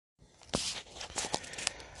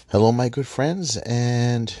Hello, my good friends,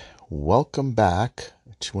 and welcome back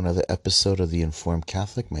to another episode of The Informed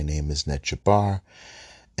Catholic. My name is Ned Jabbar,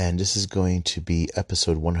 and this is going to be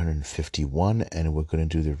episode 151, and we're going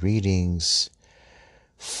to do the readings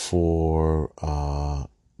for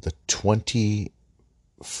the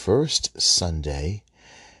 21st Sunday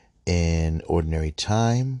in Ordinary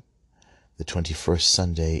Time. The 21st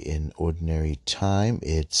Sunday in Ordinary Time.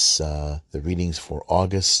 It's the readings for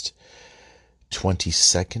August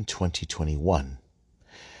 22nd, 2021.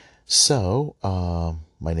 So,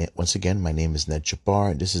 my name is Ned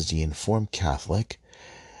Jabbar, and this is The Informed Catholic.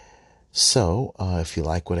 So, if you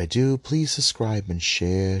like what I do, please subscribe and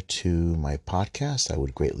share to my podcast. I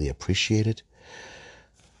would greatly appreciate it.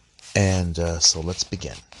 And so let's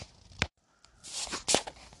begin.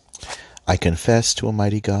 I confess to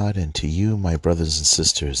Almighty God and to you, my brothers and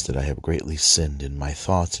sisters, that I have greatly sinned in my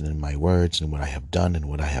thoughts and in my words, and what I have done and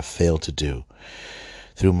what I have failed to do.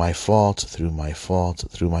 Through my most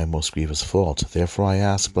grievous fault. Therefore I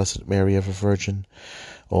ask, Blessed Mary, ever Virgin,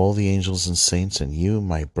 all the angels and saints, and you,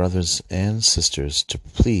 my brothers and sisters, to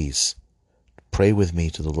please pray with me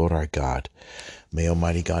to the Lord our God. May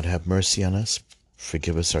Almighty God have mercy on us,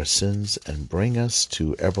 forgive us our sins, and bring us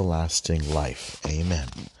to everlasting life. Amen.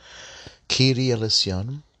 Kyrie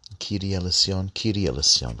eleison, Kyrie eleison, Kyrie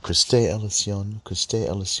eleison, Christe eleison, Christe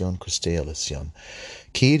eleison, Christe eleison,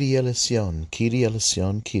 Kyrie eleison, Kyrie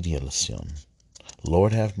eleison, Kyrie eleison.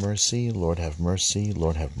 Lord have mercy, Lord have mercy,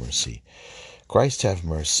 Lord have mercy. Christ have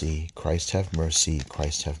mercy, Christ have mercy,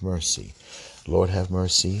 Christ have mercy. Lord have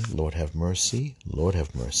mercy, Lord have mercy, Lord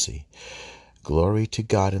have mercy. Glory to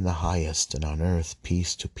God in the highest, and on earth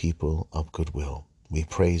peace to people of good will. We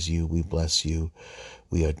praise you, we bless you,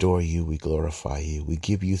 we adore you, we glorify you, we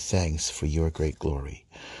give you thanks for your great glory.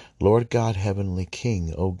 Lord God, heavenly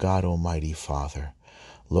King, O God, Almighty Father,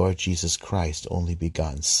 Lord Jesus Christ, only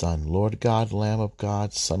begotten Son, Lord God, Lamb of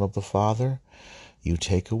God, Son of the Father, you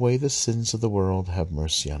take away the sins of the world, have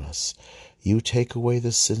mercy on us. You take away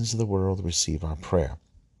the sins of the world, receive our prayer.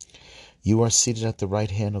 You are seated at the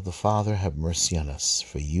right hand of the Father, have mercy on us.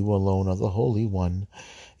 For you alone are the Holy One,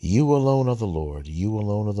 you alone are the Lord, you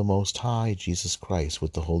alone are the Most High, Jesus Christ,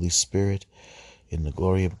 with the Holy Spirit, in the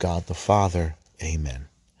glory of God the Father. Amen.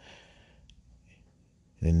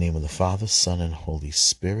 In the name of the Father, Son, and Holy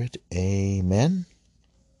Spirit. Amen.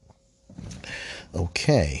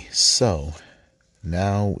 Okay, so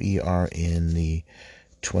now we are in the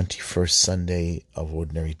 21st Sunday of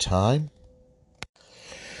Ordinary Time.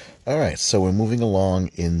 All right, so we're moving along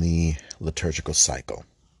in the liturgical cycle.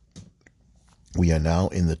 We are now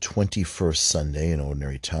in the 21st Sunday in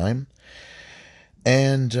Ordinary Time,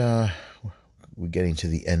 and we're getting to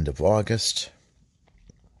the end of August.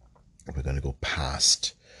 We're going to go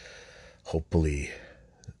past, hopefully,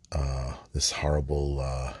 this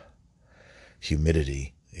horrible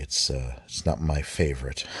humidity. It's not my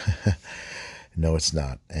favorite. No, it's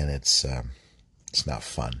not, and it's not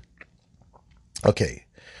fun. Okay,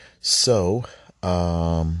 so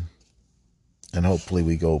and hopefully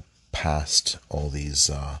we go past all these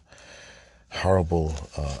horrible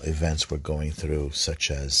events we're going through, such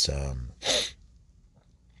as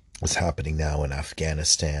what's happening now in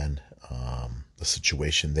Afghanistan, the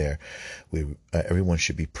situation there. Everyone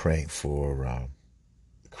should be praying for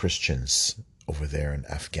Christians over there in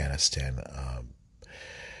Afghanistan.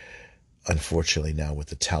 Unfortunately, now with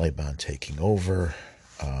the Taliban taking over,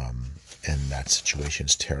 and that situation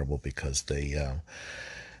is terrible because the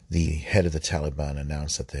head of the Taliban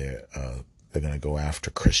announced that they're going to go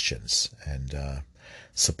after Christians, and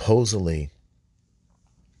supposedly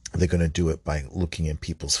they're going to do it by looking in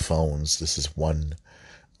people's phones. This is one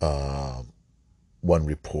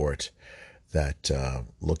report that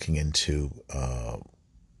looking into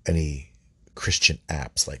any Christian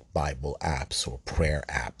apps like Bible apps or prayer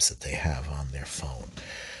apps that they have on their phone.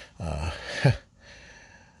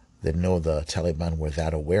 Didn't know the Taliban were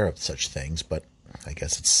that aware of such things, but I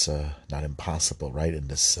guess it's not impossible, right, in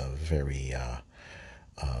this very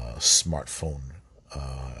smartphone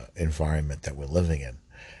environment that we're living in.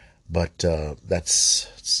 But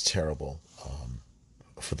it's terrible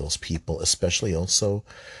for those people, especially also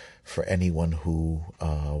for anyone who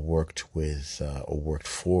worked with or worked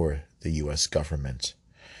for the U.S. government.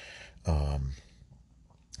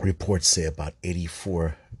 Reports say about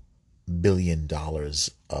 $84 billion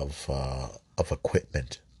of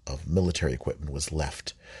equipment, of military equipment, was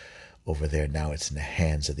left over there. Now it's in the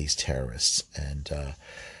hands of these terrorists, and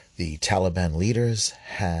the Taliban leaders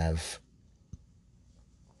have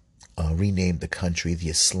renamed the country the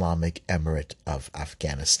Islamic Emirate of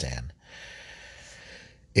Afghanistan.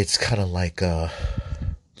 It's kind of like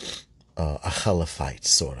a caliphate,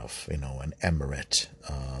 sort of, an emirate.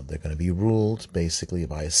 They're going to be ruled basically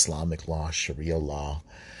by Islamic law, Sharia law,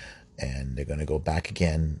 and they're going to go back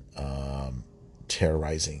again,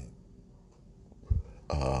 terrorizing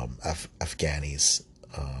Afghanis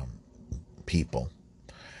people.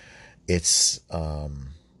 It's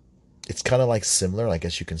kind of like similar, I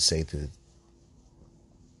guess you can say, to,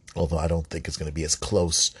 although I don't think it's going to be as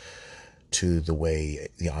close to the way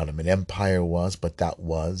the Ottoman Empire was, but that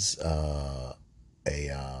was a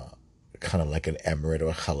kind of like an emirate or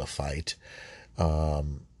a caliphate.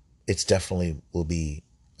 It's definitely will be.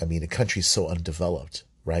 I mean, the country's so undeveloped,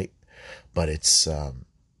 right? But it's going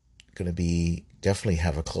to be definitely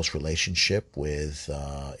have a close relationship with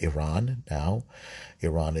Iran now.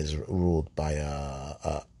 Iran is ruled by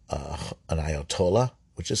an ayatollah,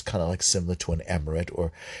 which is kind of like similar to an emirate,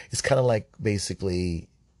 or it's kind of like basically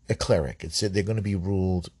a cleric. They're going to be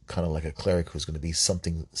ruled kind of like a cleric who's going to be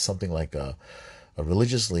something like a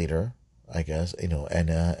religious leader, I guess, and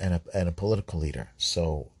a political leader.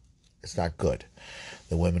 So it's not good.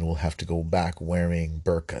 The women will have to go back wearing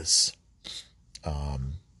burqas.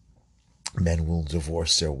 Men will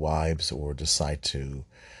divorce their wives or decide to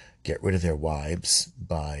get rid of their wives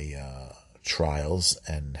by trials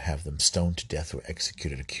and have them stoned to death or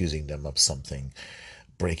executed, accusing them of something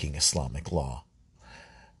breaking Islamic law.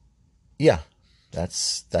 Yeah,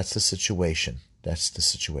 that's the situation. That's the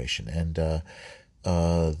situation, and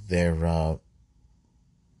they're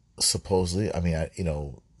supposedly. I mean,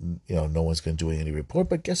 no one's going to do any report,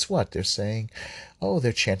 but guess what? They're saying, oh,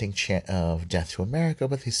 they're chanting death to America,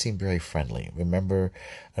 but they seem very friendly. Remember,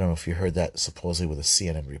 I don't know if you heard that supposedly with a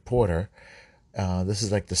CNN reporter. This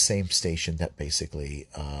is like the same station that basically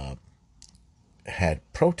had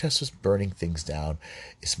protesters burning things down.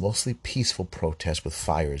 It's mostly peaceful protests with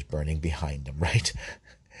fires burning behind them, right?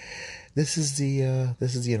 This is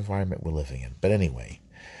the environment we're living in. But anyway,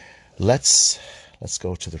 let's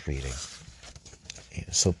go to the reading.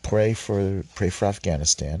 So pray for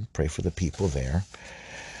Afghanistan. Pray for the people there.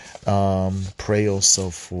 Pray also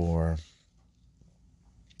for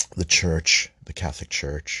the church, the Catholic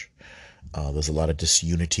Church. There's a lot of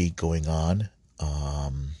disunity going on.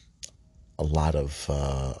 I'm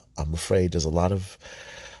afraid there's a lot of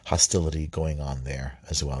hostility going on there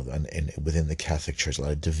as well, and within the Catholic Church, a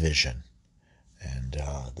lot of division, and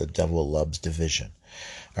the devil loves division.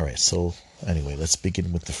 All right, so anyway, let's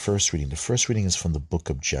begin with the first reading. The first reading is from the book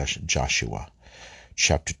of Joshua,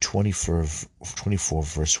 chapter 24,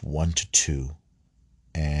 verse 1 to 2,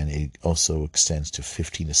 and it also extends to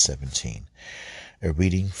 15 to 17. A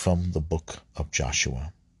reading from the book of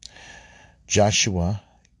Joshua. Joshua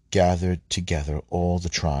gathered together all the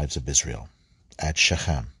tribes of Israel at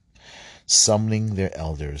Shechem, summoning their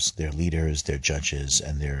elders, their leaders, their judges,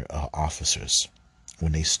 and their officers.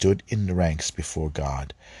 When they stood in the ranks before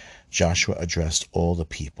God, Joshua addressed all the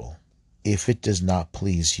people. If it does not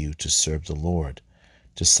please you to serve the Lord,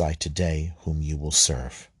 decide today whom you will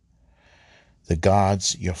serve. The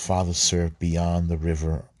gods your fathers served beyond the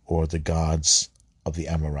river, or the gods of the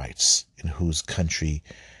Amorites, in whose country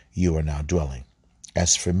you are now dwelling.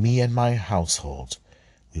 As for me and my household,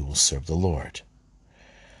 we will serve the Lord.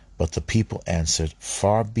 But the people answered,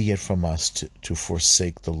 far be it from us to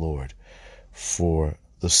forsake the Lord for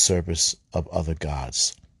the service of other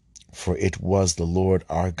gods. For it was the Lord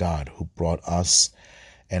our God who brought us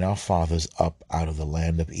and our fathers up out of the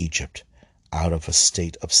land of Egypt, out of a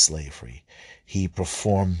state of slavery. He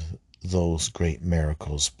performed those great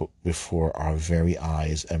miracles before our very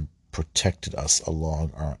eyes and protected us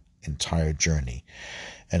along our entire journey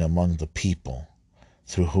and among the people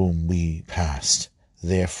through whom we passed.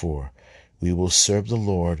 Therefore, we will serve the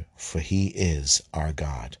Lord, for he is our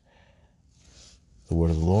God. The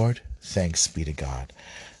word of the Lord. Thanks be to God.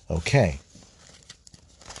 Okay,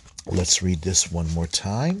 let's read this one more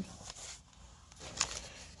time.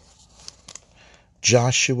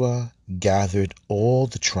 Joshua gathered all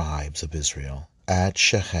the tribes of Israel at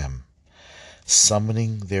Shechem,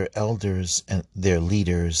 summoning their elders and their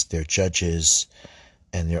leaders, their judges,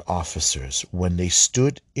 and their officers. When they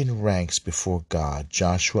stood in ranks before God,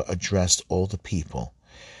 Joshua addressed all the people.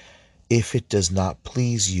 If it does not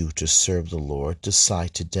please you to serve the Lord,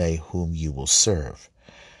 decide today whom you will serve.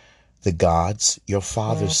 The gods your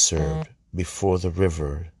fathers served before the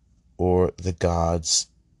river, or the gods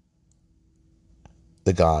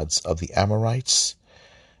of the Amorites,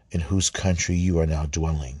 in whose country you are now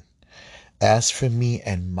dwelling. As for me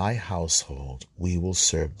and my household, we will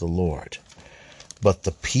serve the Lord. But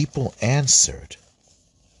the people answered,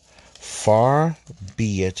 far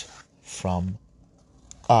be it from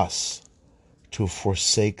us to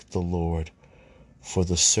forsake the Lord for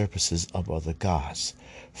the services of other gods.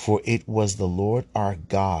 For it was the Lord our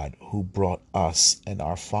God who brought us and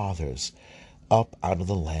our fathers up out of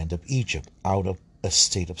the land of Egypt, out of a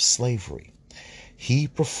state of slavery. He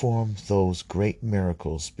performed those great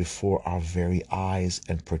miracles before our very eyes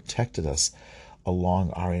and protected us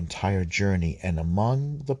along our entire journey and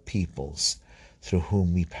among the peoples through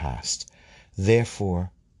whom we passed.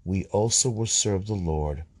 Therefore, we also will serve the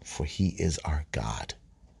Lord, for he is our God.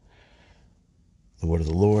 The word of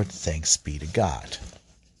the Lord, thanks be to God.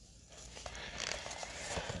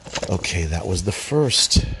 Okay, that was the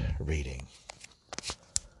first reading.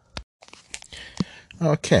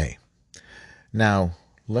 Okay, now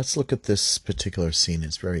let's look at this particular scene.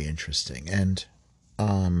 It's very interesting. And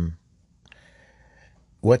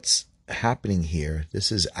what's happening here,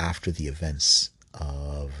 this is after the events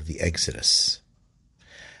of the Exodus,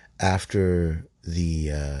 after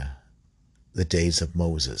the days of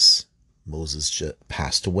Moses. Moses just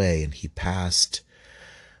passed away, and he passed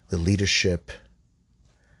the leadership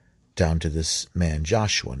down to this man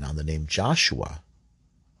Joshua. Now, the name Joshua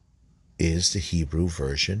is the Hebrew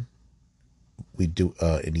version. We do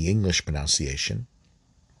in the English pronunciation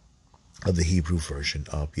of the Hebrew version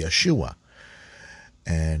of Yeshua.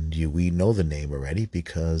 And we know the name already,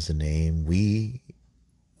 because the name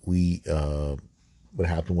what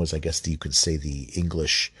happened was, I guess you could say, the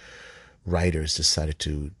English writers decided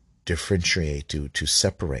to differentiate, to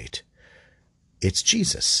separate. It's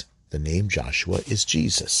Jesus. The name Joshua is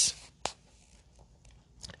Jesus.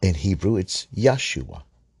 In Hebrew, it's Yeshua.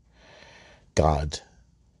 God's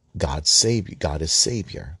Savior. God is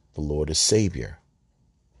Savior. The Lord is Savior.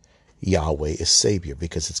 Yahweh is Savior,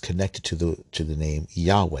 because it's connected to the name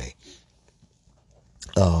Yahweh.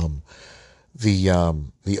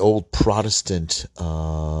 The old Protestant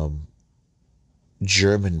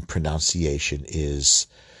German pronunciation is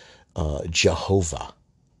Jehovah.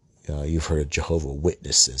 You've heard of Jehovah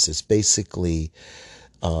Witnesses. It's basically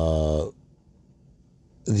the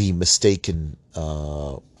mistaken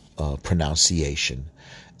pronunciation,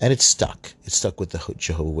 and it's stuck. It's stuck with the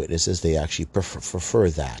Jehovah Witnesses. They actually prefer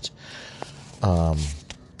that.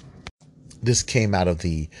 This came out of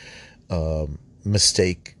the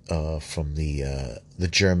mistake from the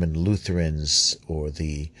German Lutherans, or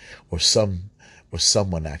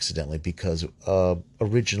someone accidentally, because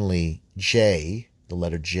originally J, the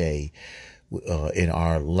letter J, in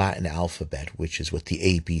our Latin alphabet, which is what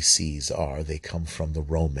the ABCs are, they come from the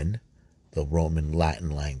Roman Latin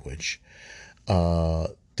language.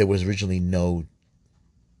 There was originally no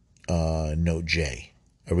J.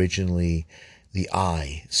 Originally, the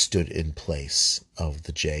I stood in place of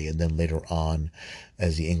the J, and then later on,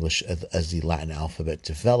 as the Latin alphabet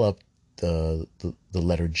developed, the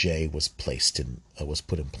letter J was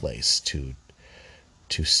put in place to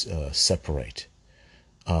separate.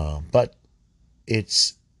 But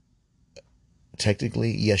it's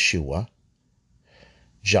technically Yeshua,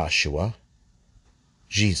 Joshua,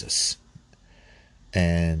 Jesus,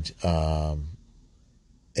 and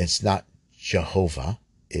it's not Jehovah.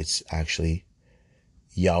 It's actually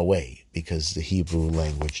Yahweh, because the Hebrew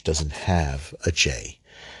language doesn't have a J.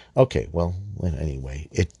 Okay, well, anyway,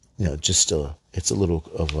 it's a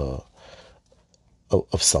little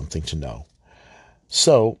of something to know.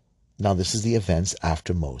 So now this is the events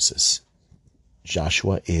after Moses.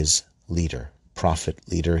 Joshua is leader, prophet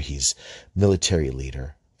leader. He's military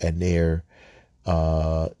leader, and they're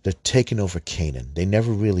taking over Canaan. They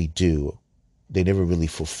never really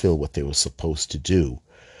fulfill what they were supposed to do,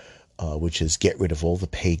 which is get rid of all the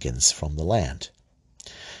pagans from the land.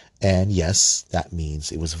 And yes, that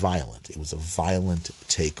means it was violent. It was a violent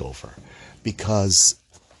takeover, because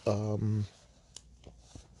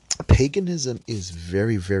paganism is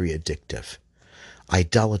very, very addictive.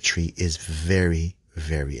 Idolatry is very,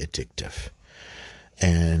 very addictive.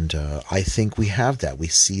 And I think we have that. We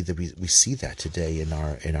see that today in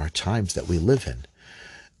our times that we live in.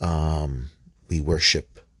 We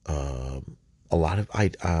worship a lot of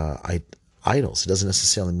idols. It doesn't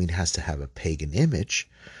necessarily mean it has to have a pagan image,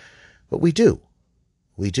 but we do.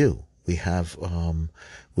 We have.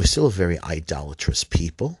 We're still a very idolatrous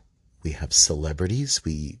people. We have celebrities.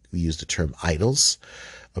 We use the term idols.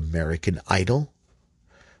 American Idol.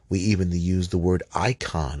 We even use the word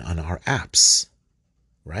icon on our apps,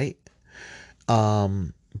 right?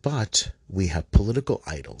 But we have political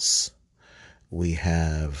idols. We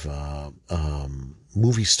have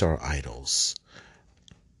movie star idols.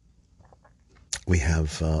 We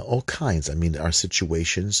have all kinds. I mean, our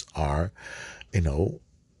situations are,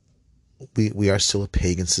 we are still a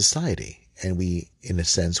pagan society, and we, in a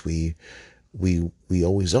sense, we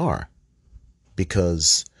always are,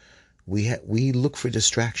 because we look for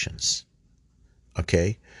distractions.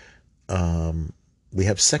 Okay, we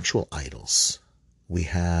have sexual idols. We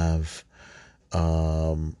have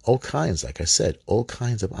all kinds, like I said, all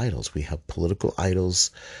kinds of idols. We have political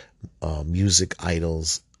idols, music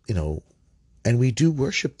idols, and we do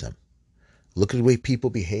worship them. Look at the way people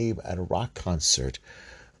behave at a rock concert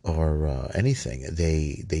or anything.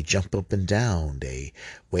 They jump up and down. They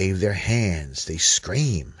wave their hands. They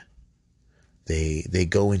scream. They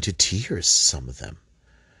go into tears. Some of them.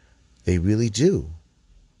 They really do.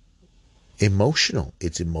 Emotional.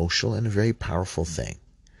 It's emotional and a very powerful thing.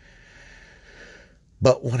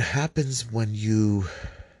 But what happens when you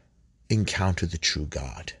encounter the true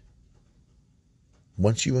God?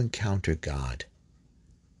 Once you encounter God,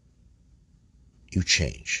 you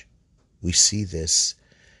change. We see this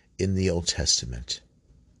in the Old Testament.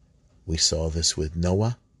 We saw this with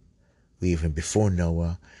Noah, even before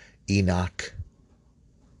Noah, Enoch,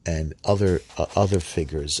 and other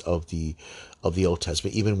figures of the Old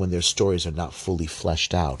Testament. Even when their stories are not fully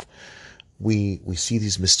fleshed out, we see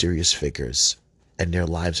these mysterious figures, and their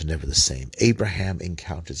lives are never the same. Abraham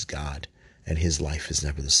encounters God, and his life is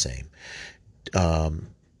never the same.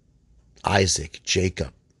 Isaac,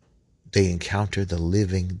 Jacob, they encounter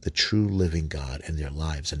the true living God, and their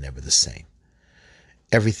lives are never the same.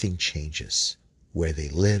 Everything changes. Where they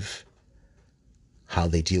live, how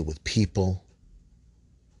they deal with people,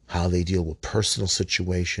 how they deal with personal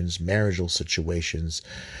situations, marital situations,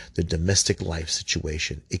 the domestic life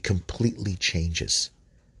situation. It completely changes.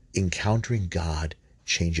 Encountering God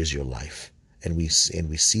changes your life. And we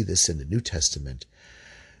see this in the New Testament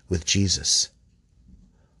with Jesus.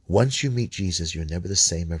 Once you meet Jesus, you're never the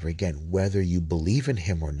same ever again. Whether you believe in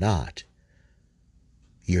him or not,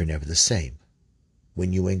 you're never the same.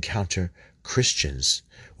 When you encounter Christians,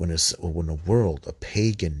 when a world, a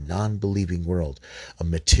pagan, non-believing world, a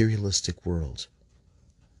materialistic world,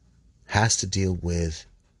 has to deal with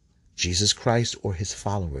Jesus Christ or his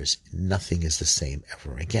followers, nothing is the same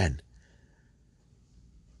ever again.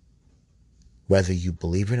 Whether you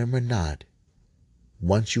believe in him or not,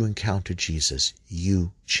 once you encounter Jesus,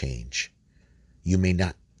 you change. You may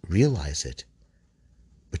not realize it,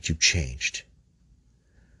 but you changed.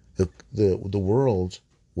 The world,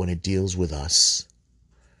 when it deals with us,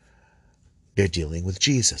 they're dealing with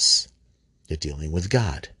Jesus. They're dealing with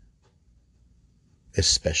God.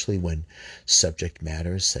 Especially when subject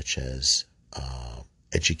matters such as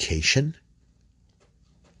education,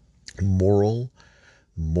 moral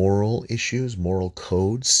issues, moral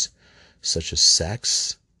codes, such as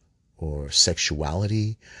sex or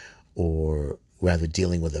sexuality, or rather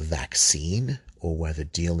dealing with a vaccine, or whether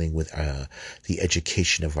dealing with the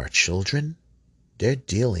education of our children. They're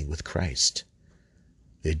dealing with Christ.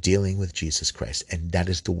 They're dealing with Jesus Christ. And that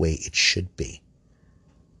is the way it should be.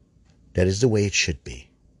 That is the way it should be.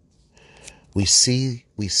 We see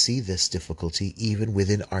this difficulty even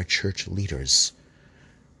within our church leaders.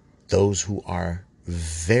 Those who are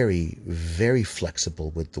very, very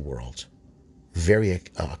flexible with the world, very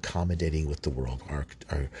accommodating with the world,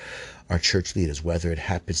 our church leaders, whether it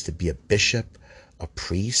happens to be a bishop, a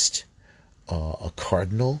priest, a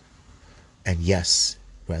cardinal, and yes,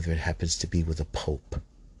 whether it happens to be with a pope,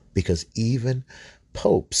 because even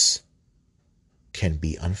popes can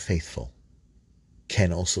be unfaithful,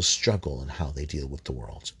 can also struggle in how they deal with the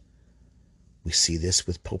world. We see this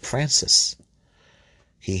with Pope Francis.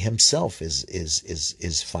 He himself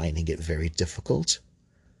is finding it very difficult.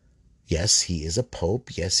 Yes, he is a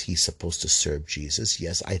pope. Yes, he's supposed to serve Jesus.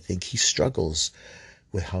 Yes, I think he struggles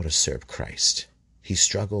with how to serve Christ. He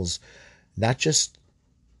struggles not just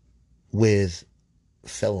with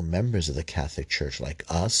fellow members of the Catholic Church like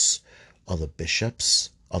us, other bishops,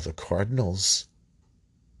 other cardinals,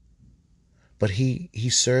 but he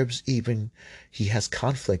serves he has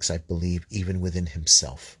conflicts, I believe, even within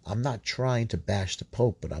himself. I'm not trying to bash the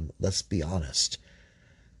Pope, but let's be honest.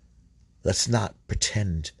 Let's not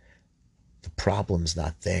pretend the problem's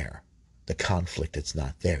not there. The conflict, it's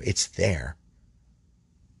not there. It's there.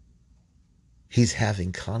 He's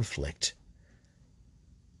having conflict.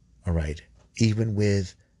 All right. Even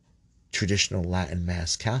with traditional Latin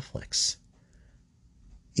Mass Catholics.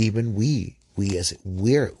 Even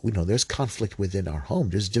there's conflict within our home.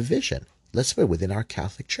 There's division. Let's say within our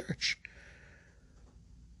Catholic Church.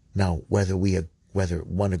 Now, whether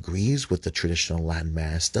one agrees with the traditional Latin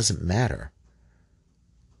Mass doesn't matter.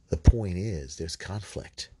 The point is, there's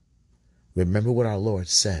conflict. Remember what our Lord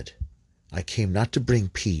said. I came not to bring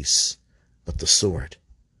peace, but the sword.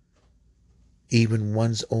 Even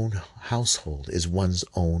one's own household is one's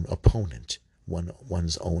own opponent,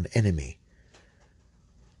 one's own enemy.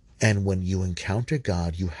 And when you encounter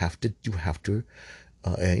God, you have to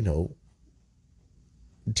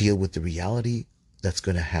deal with the reality that's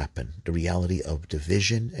going to happen, the reality of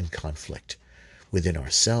division and conflict within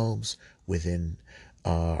ourselves, within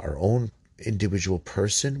our own individual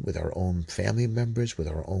person, with our own family members, with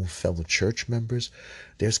our own fellow church members.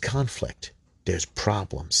 There's conflict, there's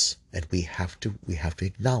problems, and we have to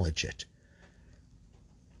acknowledge it,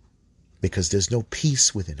 because there's no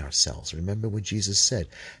peace within ourselves. Remember what Jesus said: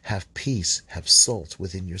 have peace, have salt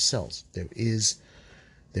within yourselves. There is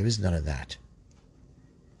none of that.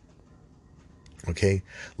 Okay?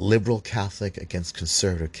 Liberal Catholic against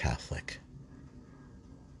conservative Catholic.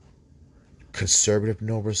 Conservative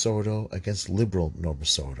Novus Ordo against liberal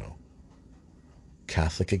Novus Ordo.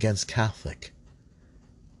 Catholic against Catholic.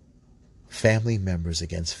 Family members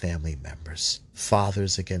against family members.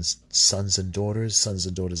 Fathers against sons and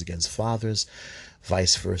daughters against fathers.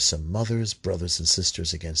 Vice versa, mothers, brothers and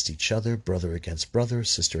sisters against each other. Brother against brother,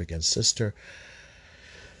 sister against sister.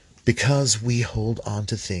 Because we hold on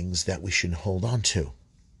to things that we shouldn't hold on to.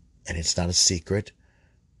 And it's not a secret.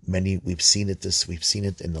 We've seen it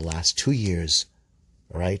in the last 2 years,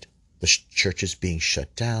 right? The churches being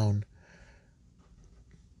shut down,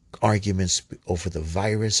 arguments over the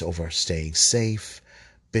virus, over staying safe,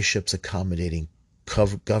 bishops accommodating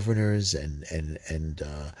governors and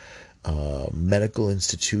medical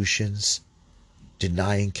institutions,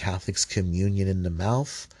 denying Catholics communion in the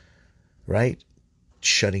mouth, right?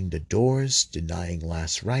 Shutting the doors, denying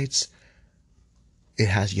last rites. You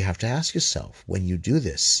have to ask yourself, when you do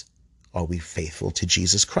this, are we faithful to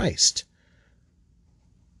Jesus Christ?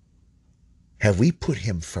 Have we put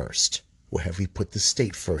him first, or have we put the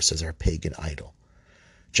state first as our pagan idol?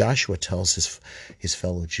 Joshua tells his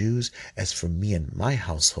fellow Jews, as for me and my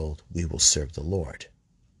household, we will serve the Lord.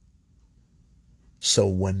 So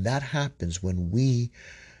when that happens, when we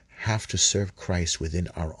have to serve Christ within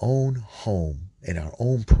our own home, in our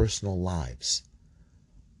own personal lives,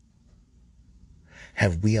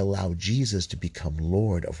 have we allowed Jesus to become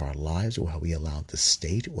Lord of our lives, or have we allowed the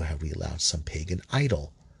state, or have we allowed some pagan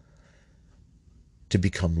idol to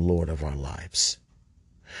become Lord of our lives?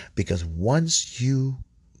 Because once you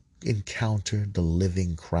encounter the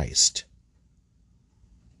living Christ,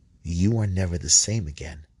 you are never the same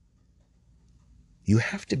again. You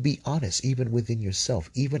have to be honest, even within yourself.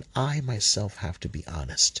 Even I myself have to be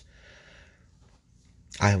honest.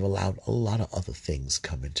 I have allowed a lot of other things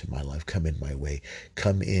come into my life, come in my way,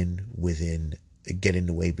 get in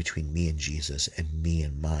the way between me and Jesus, and me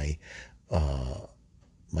and my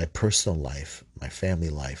personal life, my family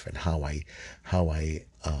life, and how I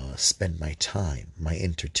spend my time, my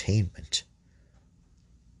entertainment.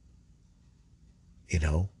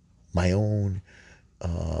 My own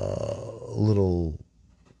little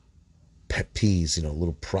pet peeves,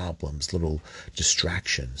 little problems, little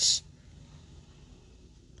distractions.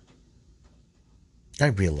 I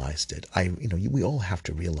realized it. We all have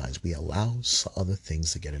to realize we allow other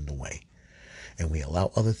things to get in the way. And we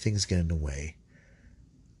allow other things to get in the way.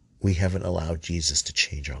 We haven't allowed Jesus to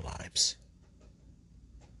change our lives.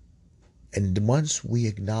 And once we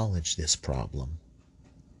acknowledge this problem,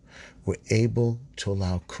 we're able to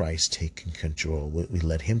allow Christ taking control. We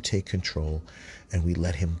let him take control, and we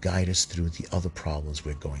let him guide us through the other problems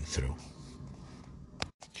we're going through.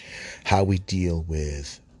 How we deal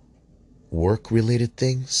with work-related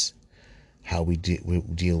things, how we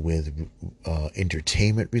deal with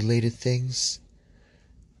entertainment-related things,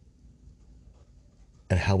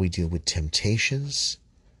 and how we deal with temptations.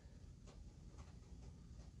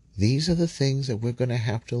 These are the things that we're going to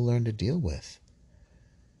have to learn to deal with.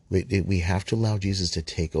 We have to allow Jesus to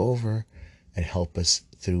take over and help us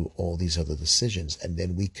through all these other decisions. And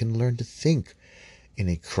then we can learn to think in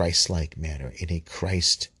a Christ-like manner, in a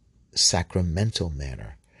Christ-sacramental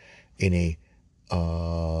manner, in a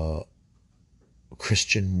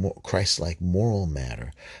Christian, Christ-like moral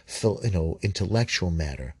manner, intellectual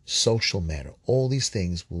manner, social manner. All these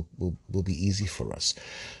things will be easy for us.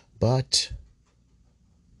 But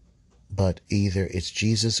either it's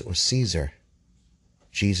Jesus or Caesar,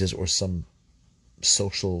 Jesus or some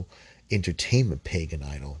social entertainment pagan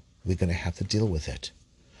idol. We're going to have to deal with it.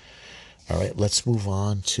 All right, let's move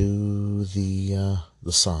on to the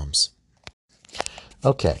Psalms.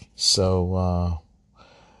 Okay, so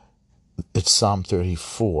it's Psalm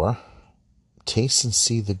 34. Taste and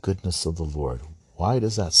see the goodness of the Lord. Why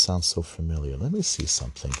does that sound so familiar? Let me see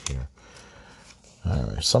something here. All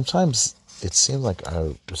right, sometimes it seems like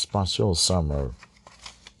our responsorial psalm are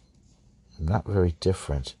not very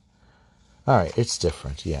different. All right, it's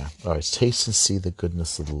different, yeah. All right, taste and see the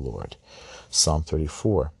goodness of the Lord. Psalm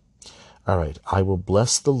 34. All right. I will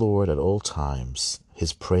bless the Lord at all times.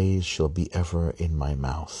 His praise shall be ever in my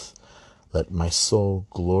mouth. Let my soul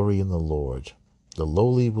glory in the Lord. The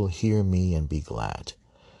lowly will hear me and be glad.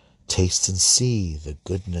 Taste and see the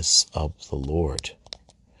goodness of the Lord.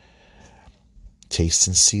 Taste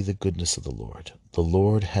and see the goodness of the Lord. The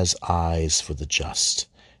Lord has eyes for the just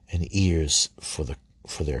and ears for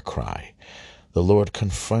their cry. The Lord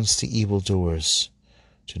confronts the evildoers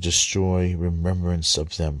to destroy remembrance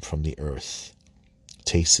of them from the earth.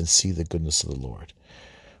 Taste and see the goodness of the Lord.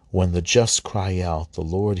 When the just cry out, the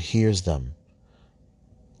Lord hears them,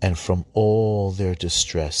 and from all their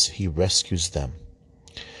distress he rescues them.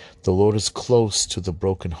 The Lord is close to the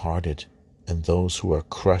brokenhearted, and those who are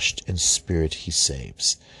crushed in spirit he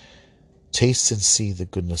saves. Taste and see the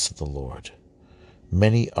goodness of the Lord.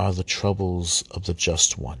 Many are the troubles of the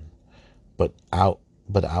just one, but out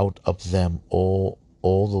of them all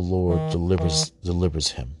the Lord delivers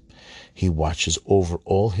him. He watches over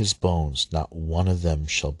all his bones, not one of them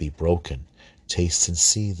shall be broken. Taste and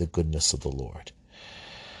see the goodness of the Lord.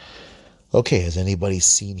 Okay, has anybody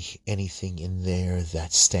seen anything in there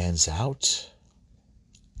that stands out?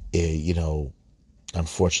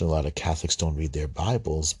 Unfortunately, a lot of Catholics don't read their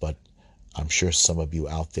Bibles, but I'm sure some of you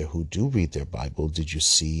out there who do read their Bible, did you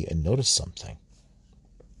see and notice something?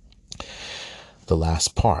 The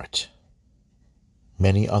last part.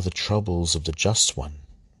 Many are the troubles of the just one,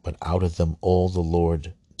 but out of them all the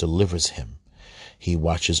Lord delivers him. He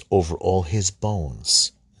watches over all his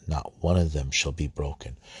bones. Not one of them shall be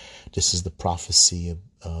broken. This is the prophecy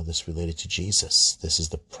that's related to Jesus. This is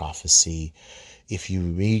the prophecy. If you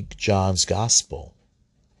read John's Gospel,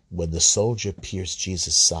 when the soldier pierced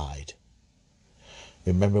Jesus' side,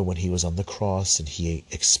 remember when he was on the cross and he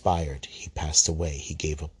expired, he passed away, he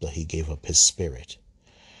gave up his spirit.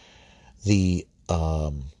 The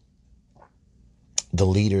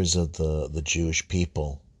leaders of the Jewish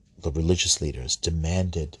people, the religious leaders,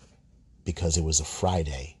 demanded, because it was a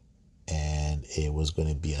Friday and it was going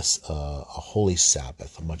to be a holy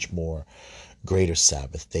Sabbath, a much more greater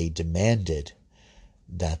Sabbath, they demanded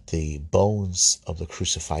that the bones of the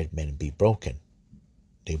crucified men be broken.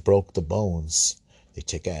 They broke the bones.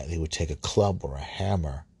 They would take a club or a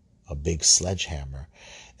hammer, a big sledgehammer,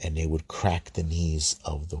 and they would crack the knees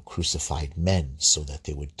of the crucified men so that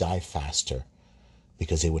they would die faster,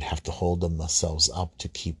 because they would have to hold themselves up to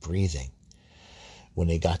keep breathing. When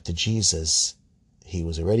they got to Jesus, he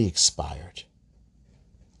was already expired,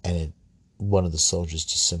 and one of the soldiers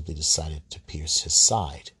just simply decided to pierce his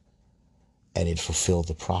side, and it fulfilled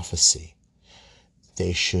the prophecy.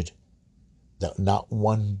 That not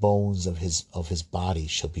one bones of his body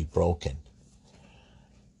shall be broken.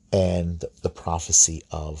 And the prophecy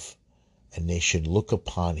of, and they should look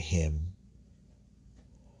upon him,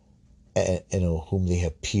 and whom they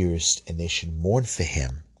have pierced, and they should mourn for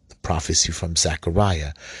him. The prophecy from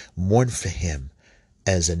Zechariah, mourn for him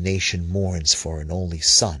as a nation mourns for an only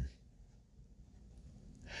son.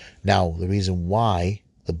 Now, the reason why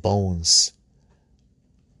the bones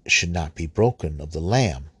should not be broken of the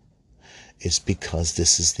Lamb is because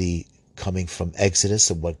this is the coming from Exodus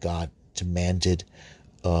of what God demanded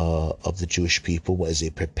of the Jewish people, was they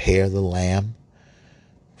prepare the lamb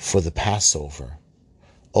for the Passover.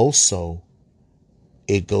 Also,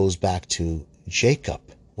 it goes back to Jacob,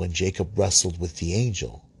 when Jacob wrestled with the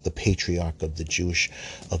angel, the patriarch of the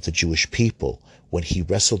Jewish people. When he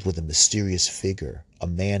wrestled with a mysterious figure, a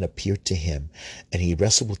man appeared to him, and he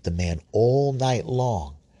wrestled with the man all night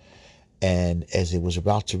long. And as it was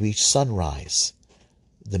about to reach sunrise,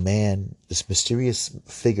 the man, this mysterious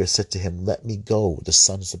figure, said to him, "Let me go, the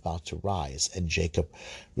sun is about to rise." And Jacob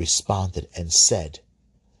responded and said,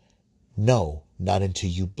 "No, not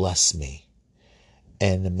until you bless me."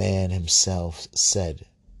 And the man himself said,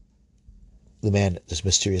 this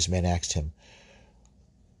mysterious man asked him,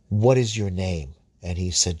 "What is your name?" And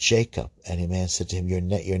he said, "Jacob." And the man said to him, your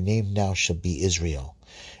name now shall be Israel."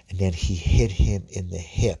 And then he hit him in the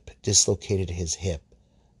hip, dislocated his hip.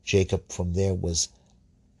 Jacob from there was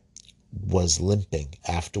limping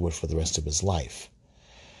afterward for the rest of his life.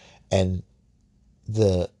 And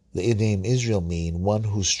the name Israel means one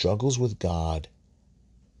who struggles with God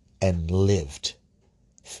and lived.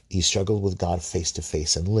 He struggled with God face to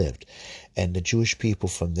face and lived. And the Jewish people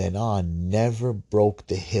from then on never broke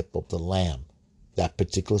the hip of the lamb, that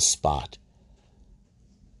particular spot.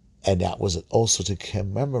 And that was also to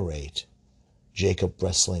commemorate Jacob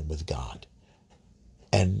wrestling with God.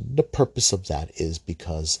 And the purpose of that is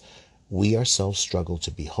because we ourselves struggle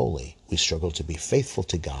to be holy. We struggle to be faithful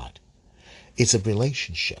to God. It's a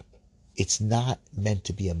relationship. It's not meant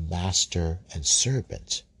to be a master and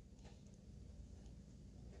servant.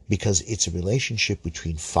 because it's a relationship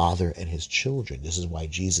between Father and his children. This is why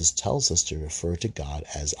Jesus tells us to refer to God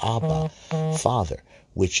as Abba, Father,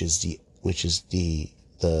 which is a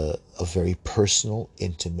very personal,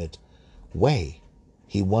 intimate way.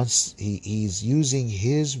 He's using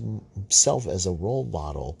himself as a role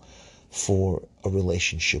model for a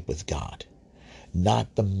relationship with God,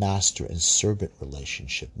 not the master and servant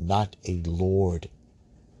relationship, not a Lord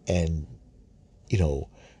and,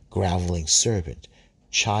 groveling servant,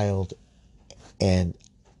 child and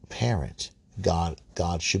parent. God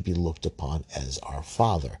should be looked upon as our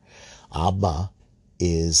Father. Abba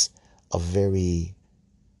is a very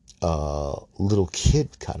little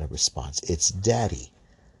kid kind of response. It's daddy.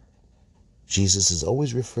 Jesus is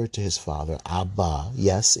always referred to his Father, Abba.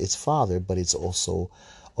 Yes, it's Father, but it's also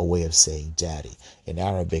a way of saying daddy. In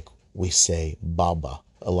Arabic, we say Baba.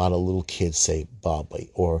 A lot of little kids say Baba,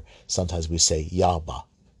 or sometimes we say Yaba.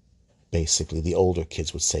 Basically, the older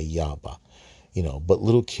kids would say Yaba, but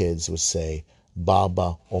little kids would say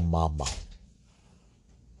Baba or Mama.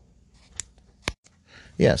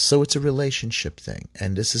 Yeah, so it's a relationship thing,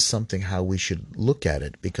 and this is something how we should look at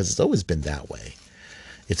it, because it's always been that way.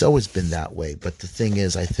 It's always been that way, but the thing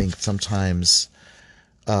is, I think sometimes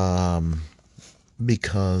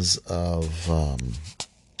because of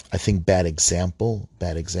I think bad example,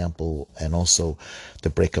 and also the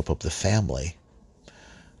breakup of the family,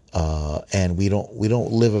 and we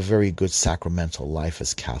don't live a very good sacramental life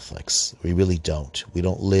as Catholics. We really don't. We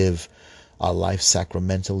don't live our life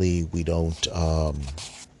sacramentally.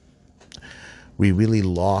 We really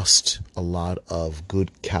lost a lot of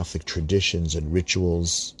good Catholic traditions and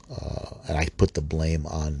rituals, and I put the blame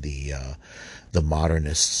on the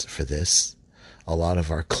modernists for this. A lot of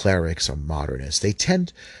our clerics are modernists.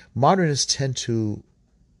 Modernists tend to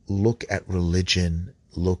look at religion,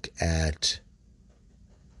 look at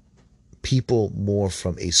people more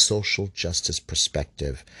from a social justice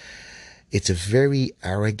perspective. It's a very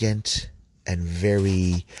arrogant and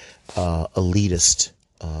very elitist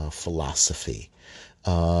philosophy.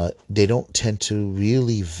 They don't tend to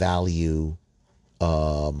really value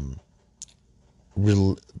the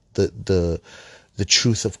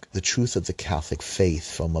truth of the Catholic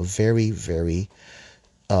faith from a very, very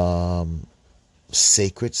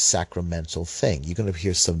sacred, sacramental thing. You're going to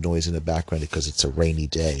hear some noise in the background because it's a rainy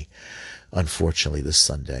day, unfortunately, this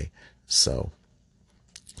Sunday. So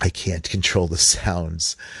I can't control the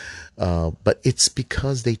sounds. But it's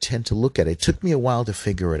because they tend to look at it. It took me a while to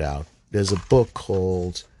figure it out. There's a book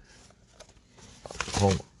called...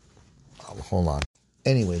 Hold on.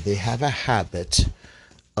 Anyway, they have a habit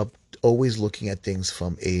of always looking at things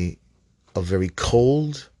from a very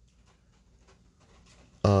cold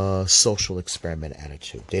social experiment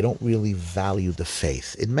attitude. They don't really value the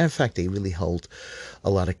faith. In matter of fact, they really hold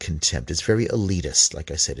a lot of contempt. It's very elitist.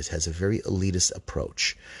 Like I said, it has a very elitist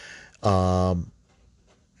approach.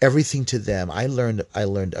 Everything to them. I learned. I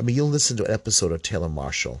mean, you'll listen to an episode of Taylor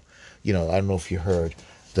Marshall. I don't know if you heard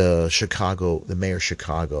the mayor of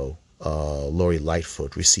Chicago, Lori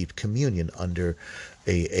Lightfoot, received communion under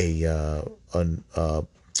a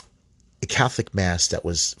Catholic mass that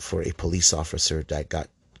was for a police officer that got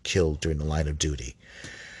killed during the line of duty.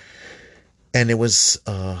 And it was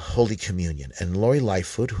Holy Communion. And Lori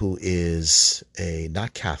Lightfoot, who is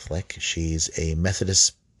not Catholic, she's a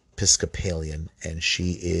Methodist Episcopalian, and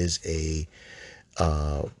she is a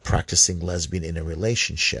practicing lesbian in a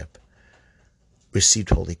relationship, received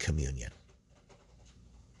Holy Communion.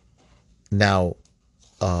 Now,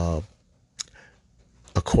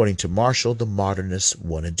 according to Marshall, the modernists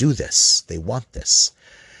want to do this. They want this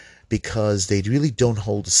because they really don't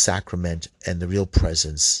hold the sacrament and the real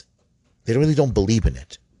presence. They really don't believe in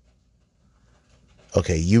it.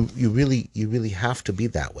 Okay, you really have to be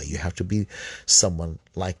that way. You have to be someone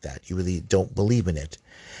like that. You really don't believe in it.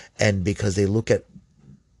 And because they look at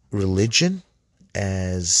religion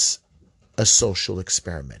as a social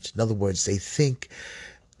experiment. In other words, they think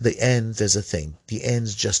the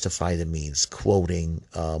ends justify the means, quoting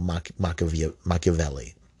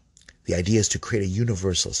Machiavelli. The idea is to create a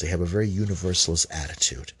universalist. They have a very universalist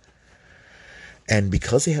attitude. And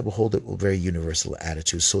because they have a very universal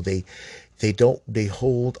attitude, so they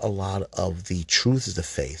hold a lot of the truths of the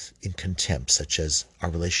faith in contempt, such as our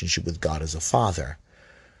relationship with God as a Father,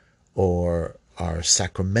 or our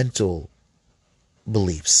sacramental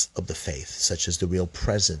beliefs of the faith, such as the real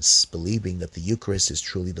presence, believing that the Eucharist is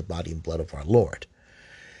truly the body and blood of our Lord.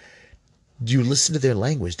 Do you listen to their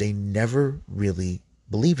language? They never really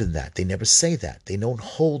believe in that. They never say that. They don't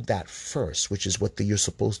hold that first, which is what you're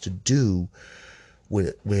supposed to do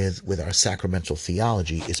with our sacramental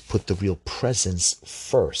theology, is put the real presence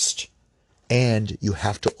first And you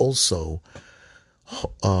have to also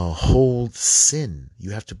hold sin.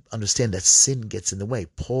 You have to understand that sin gets in the way.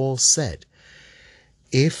 Paul said,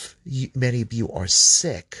 if many of you are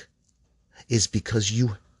sick, is because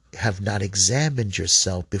you have not examined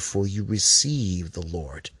yourself before you receive the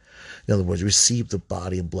Lord. In other words, receive the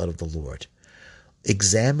body and blood of the Lord.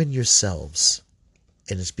 Examine yourselves,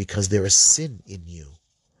 and it's because there is sin in you.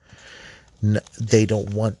 They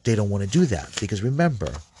don't want to do that, because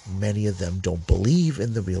remember, many of them don't believe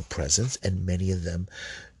in the real presence, and many of them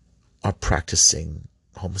are practicing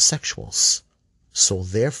homosexuals. So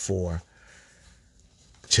therefore,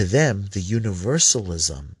 to them, the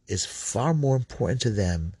universalism is far more important to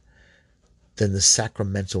them than the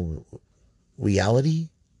sacramental reality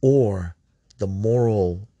or the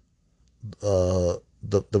moral, the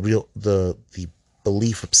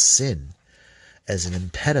belief of sin as an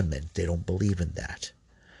impediment. They don't believe in that.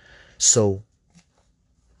 So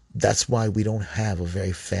that's why we don't have a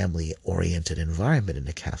very family-oriented environment in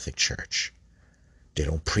the Catholic Church. They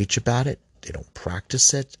don't preach about it. They don't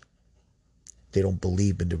practice it. They don't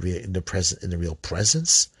believe in the real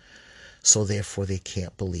presence. So therefore, they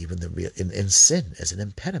can't believe in sin as an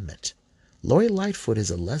impediment. Lori Lightfoot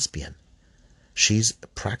is a lesbian. She's a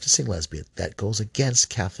practicing lesbian. That goes against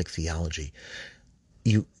Catholic theology.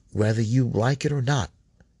 Whether you like it or not,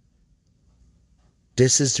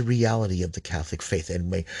 this is the reality of the Catholic faith.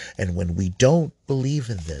 And when we don't believe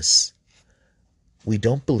in this,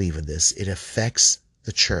 it affects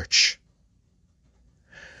the church.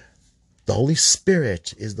 The Holy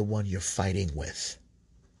Spirit is the one you're fighting with.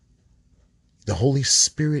 The Holy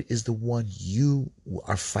Spirit is the one you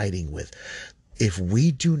are fighting with. If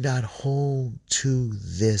we do not hold to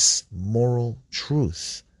this moral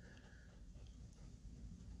truth,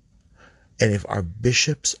 and if our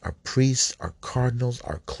bishops, our priests, our cardinals,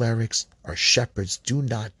 our clerics, our shepherds do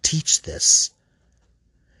not teach this,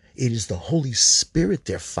 it is the Holy Spirit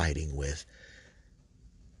they're fighting with,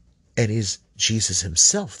 and it is Jesus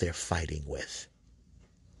himself they're fighting with.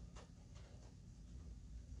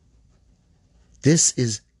 This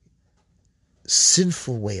is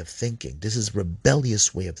sinful way of thinking. This is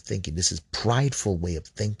rebellious way of thinking. This is prideful way of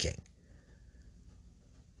thinking.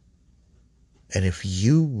 And if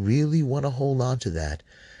you really want to hold on to that,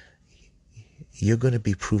 you're going to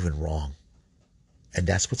be proven wrong. And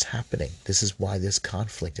that's what's happening. This is why there's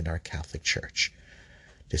conflict in our Catholic Church.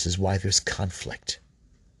 This is why there's conflict.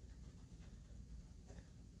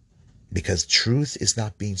 Because truth is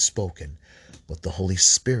not being spoken, but the Holy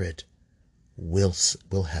Spirit will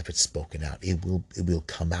have it spoken out. It will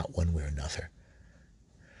come out one way or another.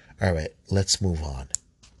 All right, let's move on.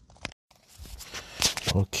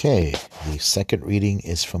 Okay, the second reading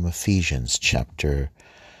is from Ephesians chapter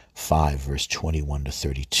 5, verse 21 to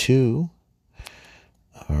 32.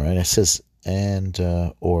 All right, it says,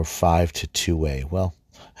 or 5 to 2a. Well,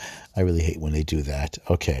 I really hate when they do that.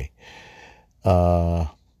 Okay.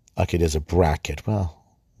 Okay, there's a bracket. Well,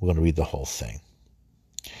 we're going to read the whole thing.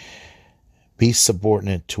 Be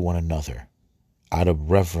subordinate to one another out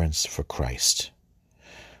of reverence for Christ.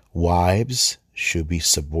 Wives should be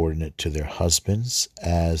subordinate to their husbands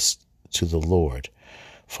as to the Lord.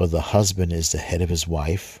 For the husband is the head of his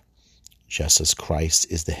wife, just as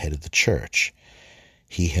Christ is the head of the church.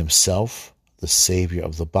 He himself, the Savior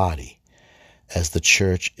of the body. As the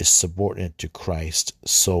church is subordinate to Christ,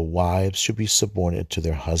 so wives should be subordinate to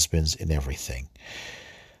their husbands in everything.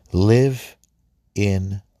 Live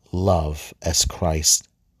in love as Christ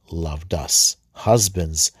loved us.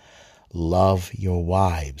 Husbands, love your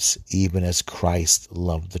wives, even as Christ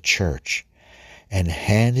loved the church, and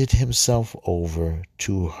handed himself over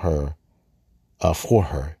to her, for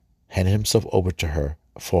her, handed himself over to her,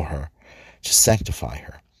 for her, to sanctify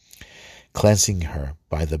her, cleansing her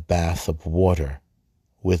by the bath of water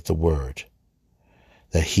with the word,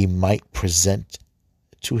 that he might present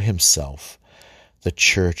to himself the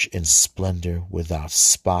church in splendor without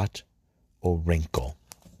spot or wrinkle,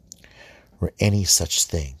 or any such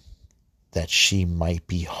thing, that she might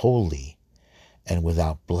be holy and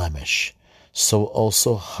without blemish. So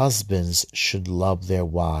also husbands should love their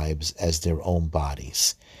wives as their own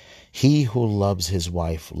bodies. He who loves his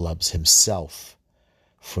wife loves himself,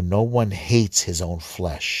 for no one hates his own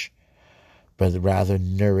flesh, but rather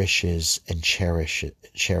nourishes and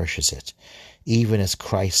cherishes it, even as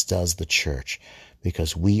Christ does the church,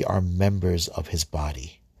 because we are members of his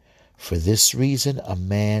body. For this reason a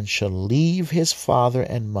man shall leave his father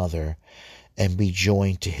and mother and be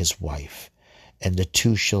joined to his wife, and the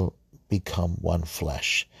two shall become one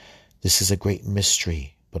flesh. This is a great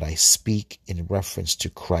mystery, but I speak in reference to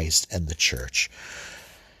Christ and the church.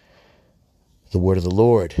 The word of the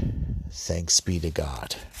Lord. Thanks be to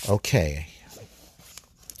God. Okay,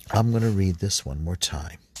 I'm going to read this one more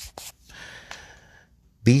time.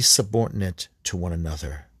 Be subordinate to one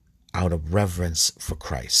another out of reverence for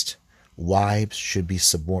Christ. Wives should be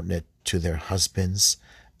subordinate to their husbands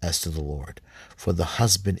as to the Lord. For the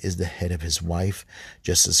husband is the head of his wife,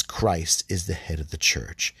 just as Christ is the head of the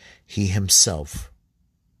church. He himself,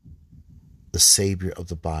 the Savior of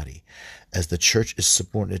the body. As the church is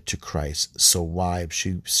subordinate to Christ, so wives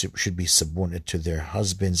should be subordinate to their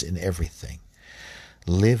husbands in everything.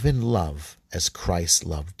 Live in love as Christ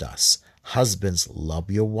loved us. Husbands, love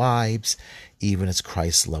your wives, even as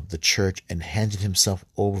Christ loved the church and handed himself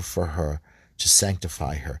over for her to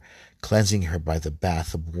sanctify her, cleansing her by the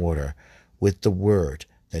bath of water with the word,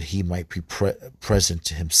 that he might be present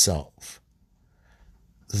to himself,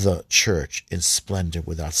 the church in splendor,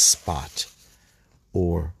 without spot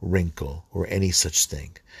or wrinkle or any such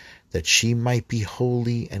thing, that she might be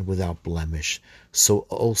holy and without blemish. So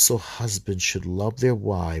also husbands should love their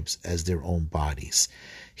wives as their own bodies.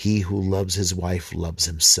 He who loves his wife loves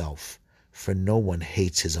himself, for no one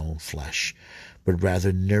hates his own flesh, but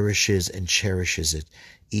rather nourishes and cherishes it,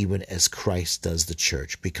 even as Christ does the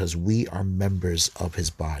church, because we are members of his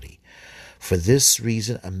body. For this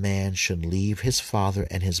reason a man should leave his father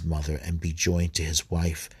and his mother and be joined to his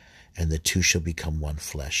wife, and the two shall become one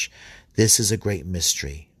flesh. This is a great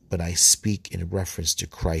mystery, but I speak in reference to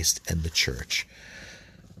Christ and the church.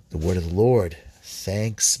 The word of the Lord.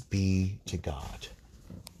 Thanks be to God.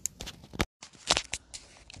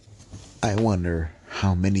 I wonder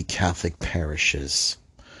how many Catholic parishes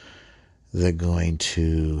they're going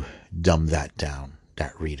to dumb that down,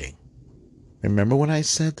 that reading. Remember when I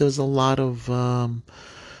said there was a lot of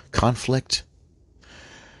conflict?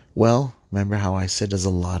 Well, remember how I said there's a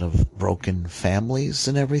lot of broken families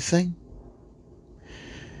and everything?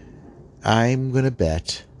 I'm going to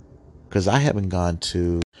bet, because I haven't gone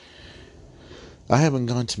to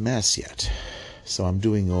Mass yet. So I'm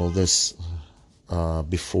doing all this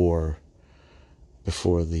before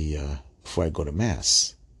I go to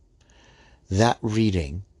Mass. That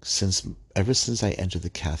reading, ever since I entered the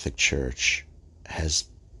Catholic Church, has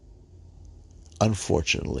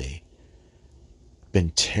unfortunately been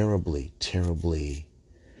terribly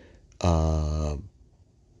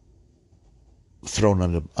thrown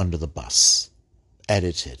under the bus,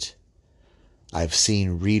 edited. I've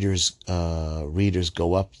seen readers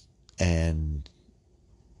go up and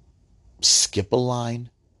skip a line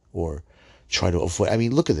or try to avoid. I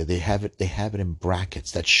mean, look at it. They have it in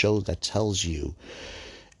brackets that tells you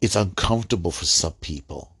it's uncomfortable for some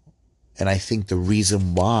people. And I think the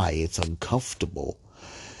reason why it's uncomfortable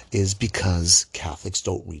is because Catholics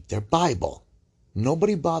don't read their Bible.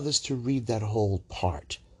 Nobody bothers to read that whole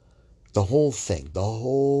part, the whole thing, the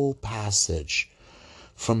whole passage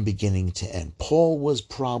from beginning to end. Paul was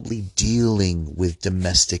probably dealing with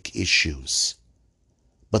domestic issues,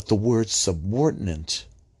 but the word subordinate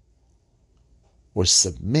or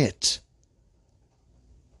submit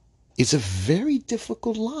is a very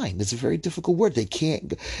difficult line. It's a very difficult word.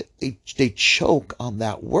 They choke on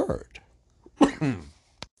that word.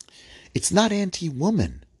 It's not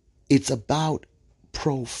anti-woman. It's about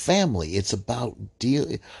pro-family. It's about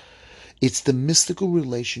it's the mystical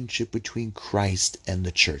relationship between Christ and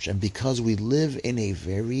the church. And because we live in a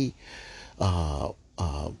very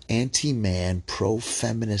anti-man,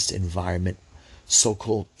 pro-feminist environment,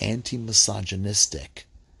 so-called anti-misogynistic,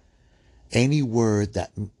 any word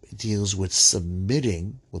that deals with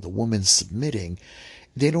submitting, with a woman submitting,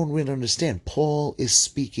 they don't really understand. Paul is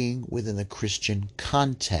speaking within a Christian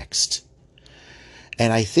context.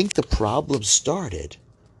 And I think the problem started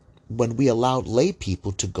when we allowed lay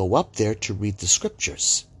people to go up there to read the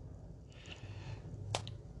scriptures.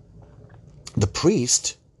 The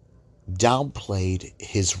priest downplayed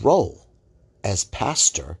his role as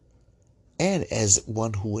pastor and as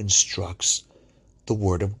one who instructs the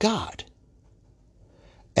word of God.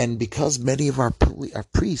 And because many of our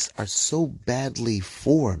priests are so badly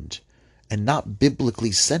formed and not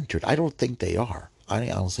biblically centered, I don't think they are. I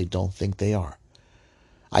honestly don't think they are.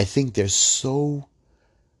 I think they're so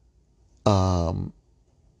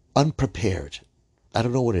unprepared. I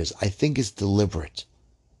don't know what it is. I think it's deliberate.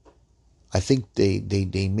 I think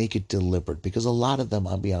they make it deliberate, because a lot of them,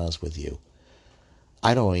 I'll be honest with you,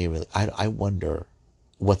 I wonder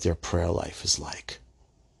what their prayer life is like.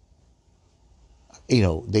 You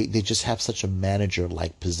know, they just have such a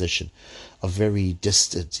manager-like position, a very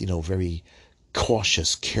distant, very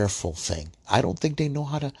cautious, careful thing. I don't think they know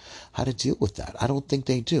how to deal with that. I don't think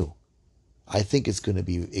they do. I think it's going to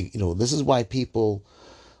be, this is why people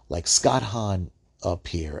like Scott Hahn up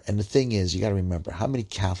here. And the thing is, you got to remember how many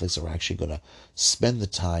Catholics are actually going to spend the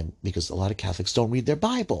time, because a lot of Catholics don't read their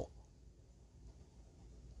Bible.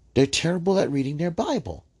 They're terrible at reading their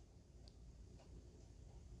Bible.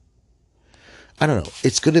 I don't know.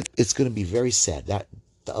 It's gonna be very sad that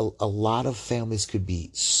a lot of families could be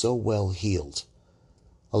so well healed.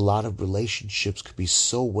 A lot of relationships could be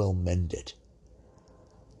so well mended.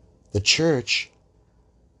 The church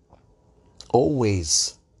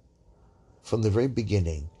always, from the very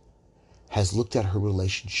beginning, has looked at her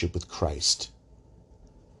relationship with Christ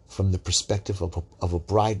from the perspective of a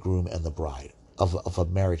bridegroom and the bride, of a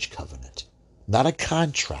marriage covenant, not a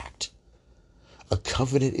contract. A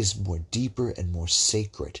covenant is more deeper and more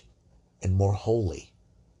sacred and more holy.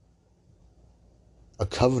 A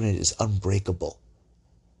covenant is unbreakable.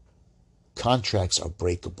 Contracts are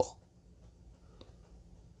breakable.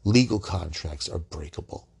 Legal contracts are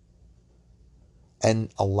breakable. And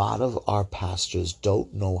a lot of our pastors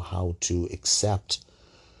don't know how to accept,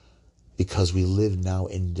 because we live now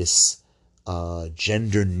in this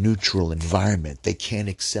gender neutral environment. They can't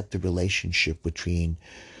accept the relationship between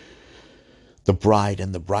the bride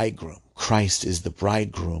and the bridegroom. Christ is the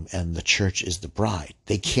bridegroom and the church is the bride.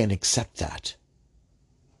 They can't accept that.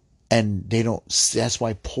 And they don't. That's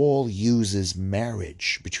why Paul uses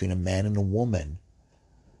marriage between a man and a woman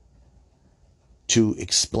to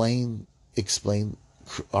explain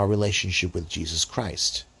our relationship with Jesus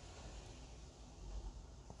Christ.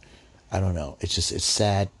 I don't know. It's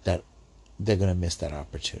sad that they're going to miss that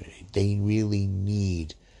opportunity. They really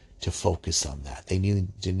need to focus on that. They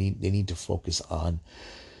need to focus on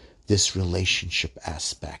this relationship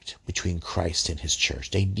aspect between Christ and his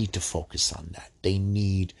church. They need to focus on that. They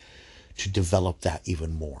need to develop that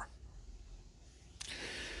even more.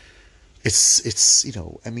 It's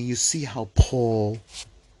you see how Paul,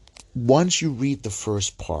 once you read the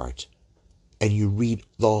first part and you read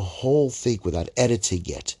the whole thing without editing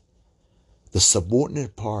it, the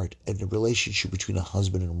subordinate part and the relationship between a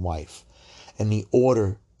husband and wife, and the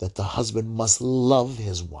order that the husband must love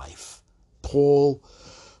his wife. Paul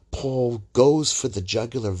goes for the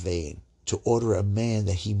jugular vein to order a man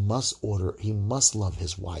that he must love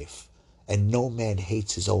his wife. And no man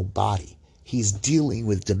hates his own body. He's dealing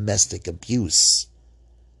with domestic abuse.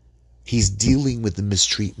 He's dealing with the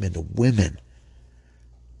mistreatment of women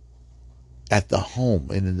at the home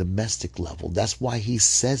in the domestic level. That's why he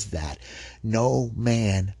says that no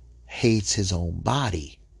man hates his own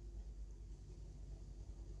body.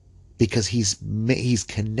 Because he's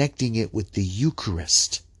connecting it with the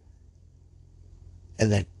Eucharist.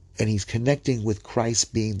 And he's connecting with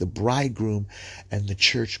Christ being the bridegroom and the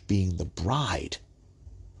church being the bride.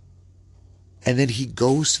 And then he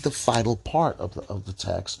goes to the final part of the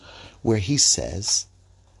text where he says,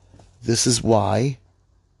 this is why,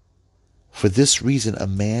 for this reason, a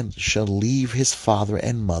man shall leave his father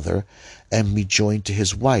and mother and be joined to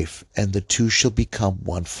his wife, and the two shall become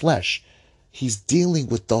one flesh. He's dealing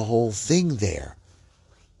with the whole thing there.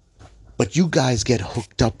 But you guys get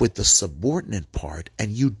hooked up with the subordinate part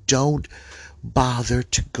and you don't bother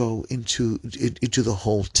to go into the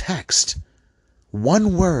whole text.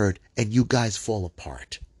 One word and you guys fall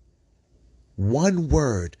apart. One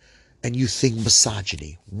word and you think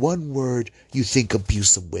misogyny. One word you think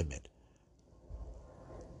abuse of women.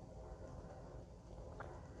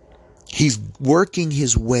 He's working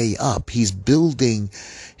his way up. He's building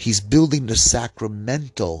the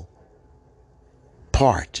sacramental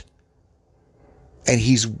part. And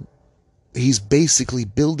he's basically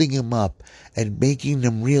building him up and making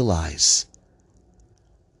them realize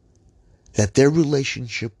that their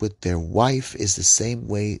relationship with their wife is the same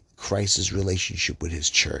way Christ's relationship with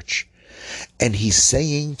his church. And he's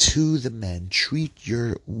saying to the men, treat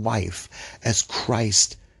your wife as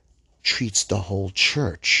Christ treats the whole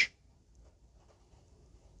church.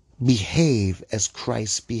 Behave as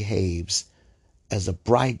Christ behaves as a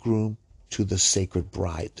bridegroom to the sacred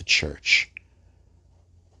bride, the church.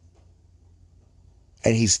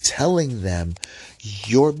 And he's telling them,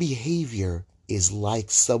 your behavior is like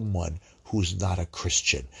someone who's not a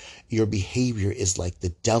Christian. Your behavior is like the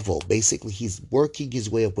devil. Basically, he's working his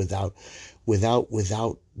way up without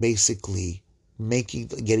basically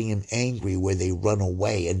getting them angry where they run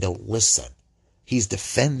away and don't listen. He's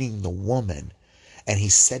defending the woman, and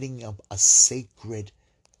he's setting up a sacred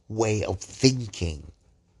way of thinking.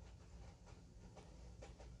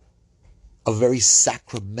 A very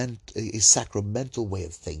sacramental way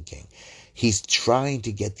of thinking. He's trying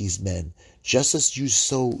to get these men, just as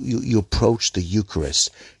you approach the Eucharist,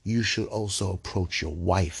 you should also approach your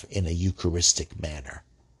wife in a Eucharistic manner.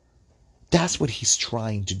 That's what he's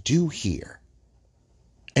trying to do here.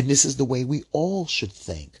 And this is the way we all should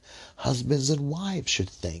think. Husbands and wives should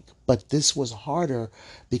think. But this was harder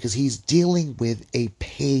because he's dealing with a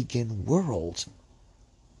pagan world,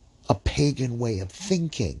 a pagan way of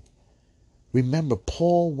thinking. Remember,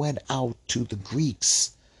 Paul went out to the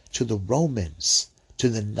Greeks, to the Romans, to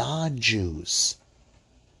the non-Jews.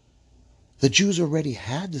 The Jews already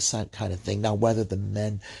had this kind of thing. Now, whether the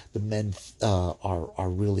men are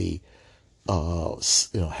really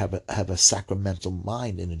have a sacramental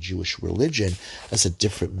mind in a Jewish religion, that's a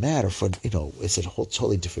different matter. It's a whole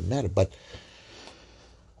totally different matter. But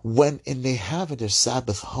they have their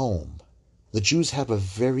Sabbath home, the Jews have a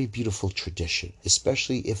very beautiful tradition,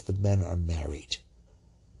 especially if the men are married.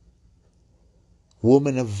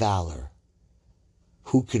 Woman of valor,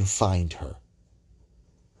 who can find her?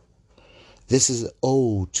 This is an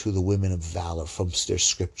ode to the women of valor from their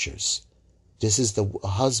scriptures. This is the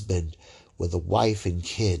husband with a wife and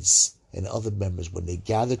kids and other members when they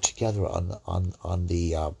gather together on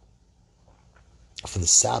the for the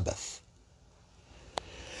Sabbath.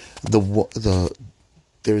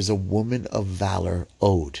 There is a woman of valor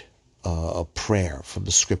ode, a prayer from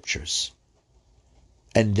the scriptures,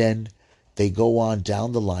 and then they go on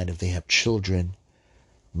down the line. If they have children,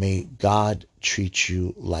 may God treat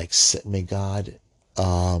you like. May God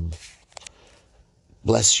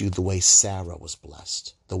bless you the way Sarah was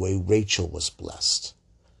blessed, the way Rachel was blessed,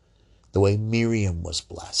 the way Miriam was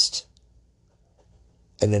blessed.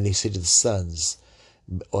 And then they say to the sons,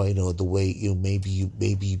 or the way maybe you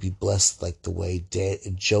be blessed like the way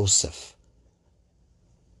Joseph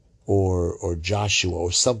or Joshua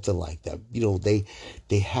or something like that.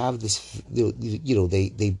 They have this.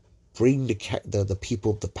 They bring the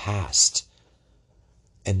people of the past.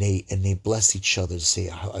 And they bless each other and say,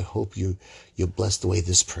 I hope you're blessed the way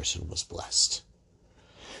this person was blessed.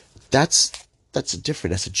 That's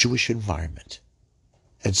different. That's a Jewish environment.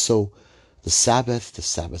 And so the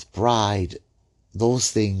Sabbath bride,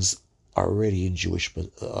 those things are already in Jewish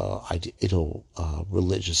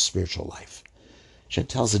religious, spiritual life.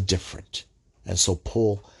 Gentiles are different. And so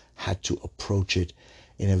Paul had to approach it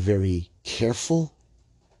in a very careful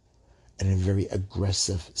and a very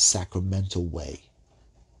aggressive, sacramental way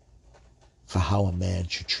for how a man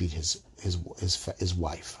should treat his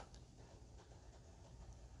wife.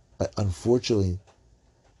 But unfortunately,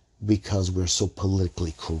 because we're so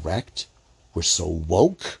politically correct, we're so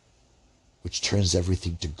woke, which turns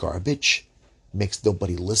everything to garbage, makes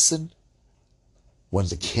nobody listen. We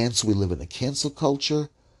live in a cancel culture,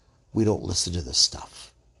 we don't listen to this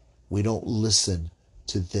stuff. We don't listen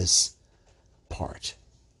to this part.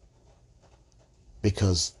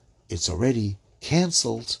 Because it's already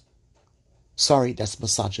canceled. Sorry, that's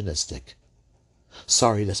misogynistic.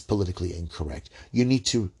 Sorry, that's politically incorrect. You need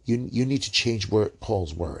to change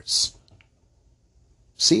Paul's words.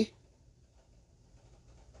 See?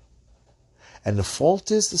 And the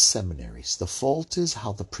fault is the seminaries. The fault is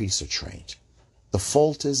how the priests are trained. The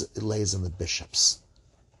fault it lays in the bishops.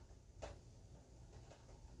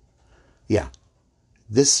 Yeah,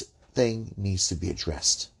 this thing needs to be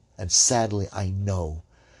addressed. And sadly, I know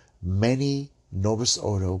many Novus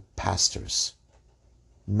Ordo pastors,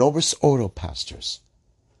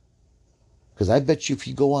 because I bet you if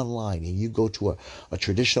you go online and you go to a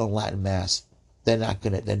traditional Latin mass, they're not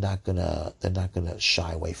gonna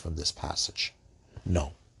shy away from this passage.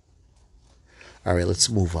 No. All right, let's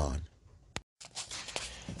move on.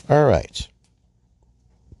 All right.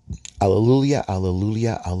 Alleluia,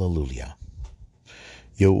 alleluia, alleluia.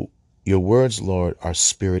 Your words, Lord, are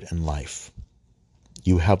spirit and life.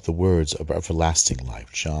 You have the words of everlasting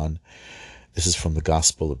life. John, this is from the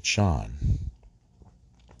Gospel of John.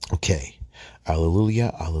 Okay.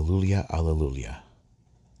 Alleluia, alleluia, alleluia.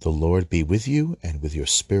 The Lord be with you and with your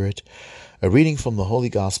spirit. A reading from the Holy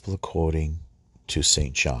Gospel according to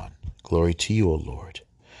St. John. Glory to you, O Lord.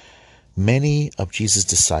 Many of Jesus'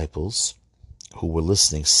 disciples who were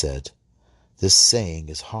listening said, "This saying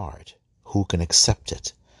is hard. Who can accept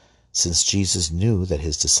it?" Since Jesus knew that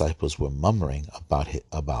his disciples were murmuring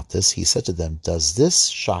about this, he said to them, "Does this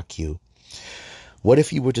shock you? What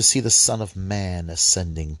if you were to see the Son of Man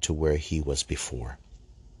ascending to where he was before?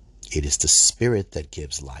 It is the Spirit that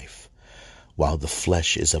gives life, while the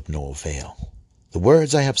flesh is of no avail. The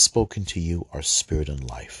words I have spoken to you are spirit and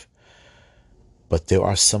life. But there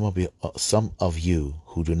are some of you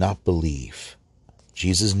who do not believe."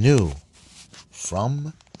 Jesus knew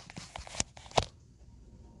from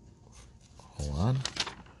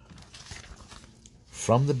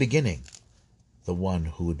the beginning the one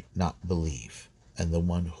who would not believe and the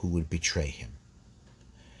one who would betray him.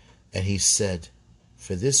 And he said,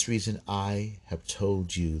 For this reason I have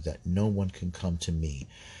told you that no one can come to me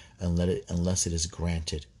unless it is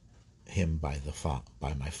granted him by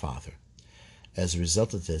my Father. As a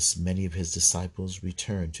result of this, many of his disciples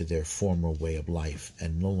returned to their former way of life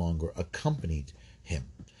and no longer accompanied him.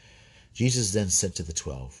 Jesus then said to the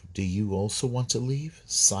 12, "Do you also want to leave?"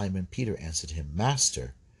 Simon Peter answered him,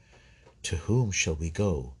 "Master, to whom shall we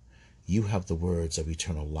go? You have the words of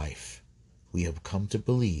eternal life. We have come to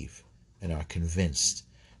believe and are convinced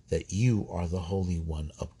that you are the Holy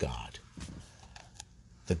One of God."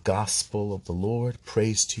 The Gospel of the Lord.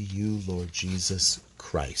 Praise to you, Lord Jesus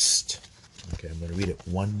Christ. Okay, I'm going to read it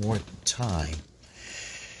one more time.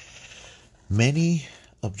 Many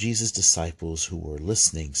of Jesus' disciples who were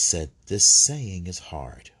listening said, "This saying is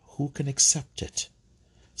hard. Who can accept it?"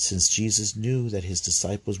 Since Jesus knew that his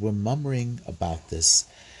disciples were murmuring about this,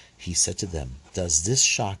 he said to them, "Does this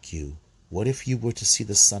shock you? What if you were to see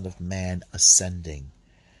the Son of Man ascending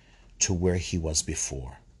to where he was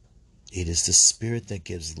before? It is the Spirit that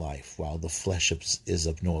gives life, while the flesh is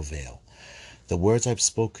of no avail. The words I've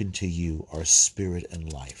spoken to you are spirit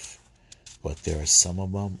and life, but there are some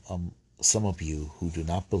of you who do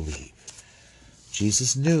not believe."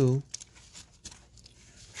 Jesus knew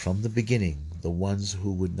from the beginning the ones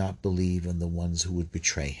who would not believe and the ones who would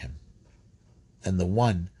betray him.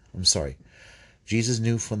 Jesus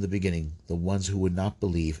knew from the beginning the ones who would not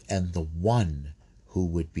believe and the one who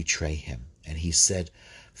would betray him. And he said,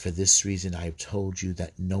 "For this reason I have told you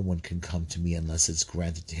that no one can come to me unless it's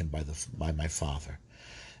granted to him by my Father."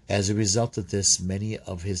 As a result of this, many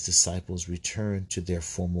of his disciples returned to their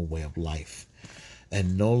former way of life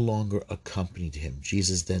and no longer accompanied him.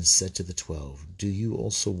 Jesus then said to the 12, "Do you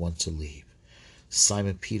also want to leave?"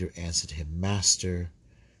 Simon Peter answered him, "Master,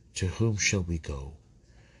 to whom shall we go?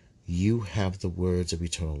 You have the words of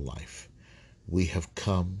eternal life. We have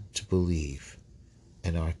come to believe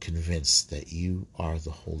and are convinced that you are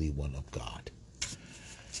the Holy One of God."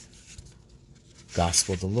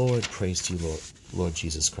 Gospel of the Lord. Praise to you, Lord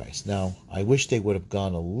Jesus Christ. Now, I wish they would have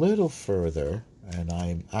gone a little further, and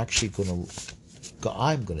I'm actually going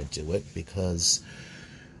to do it because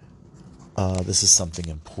this is something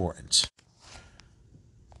important.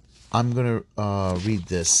 I'm going to read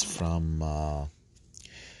this from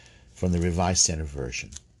the Revised Standard Version.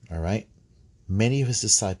 All right. Many of his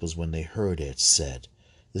disciples, when they heard it, said,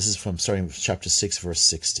 this is from starting with chapter 6, verse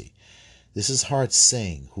 60. "This is hard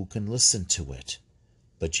saying. Who can listen to it?"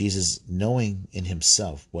 But Jesus, knowing in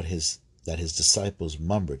himself that his disciples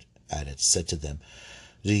murmured at it, said to them,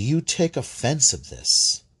 "Do you take offense of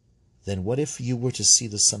this? Then what if you were to see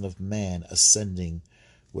the Son of Man ascending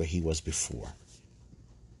where he was before?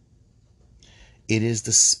 It is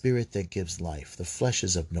the Spirit that gives life. The flesh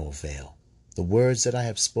is of no avail. The words that I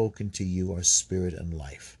have spoken to you are spirit and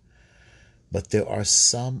life. But there are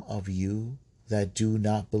some of you that do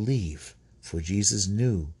not believe." For Jesus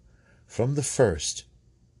knew from the first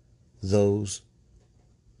those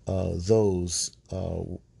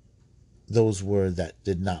were that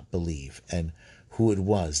did not believe, and who it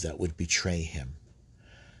was that would betray him.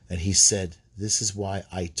 And he said, "This is why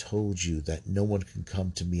I told you that no one can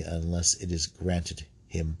come to me unless it is granted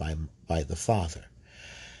him by the Father."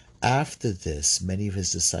 After this, many of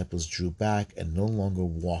his disciples drew back and no longer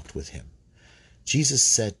walked with him. Jesus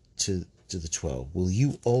said to the 12, "Will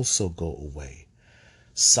you also go away?"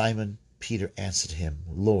 Simon Peter answered him,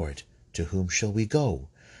 "Lord, to whom shall we go?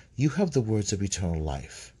 You have the words of eternal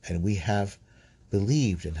life, and we have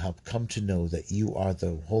believed and have come to know that you are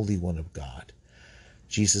the Holy One of God."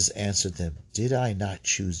 Jesus answered them, "Did I not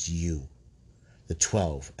choose you, the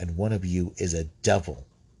 12, and one of you is a devil?"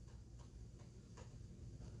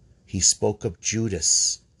 He spoke of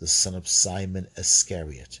Judas, the son of Simon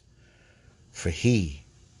Iscariot, for he,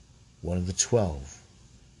 one of the 12,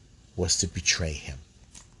 was to betray him.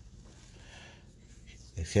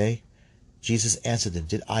 Okay? Jesus answered them,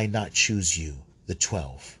 "Did I not choose you, the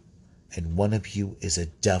 12, and one of you is a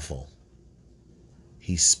devil?"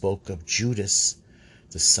 He spoke of Judas,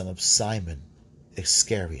 the son of Simon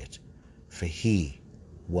Iscariot, for he,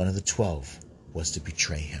 one of the 12, was to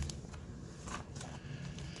betray him.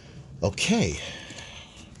 Okay,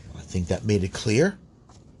 I think that made it clear.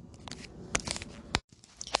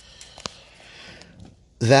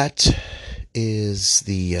 That is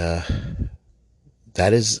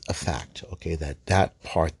a fact. Okay, that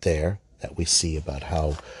part there that we see about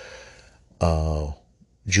how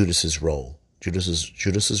Judas's role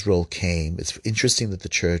came. It's interesting that the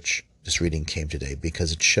church, this reading came today,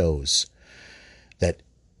 because it shows that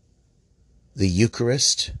the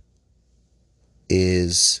Eucharist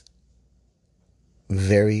is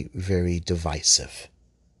very, very divisive.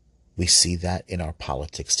 We see that in our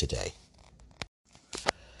politics today.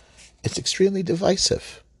 It's extremely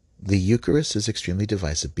divisive. The Eucharist is extremely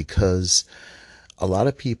divisive because a lot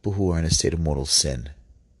of people who are in a state of mortal sin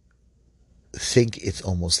think it's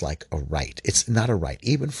almost like a right. It's not a right.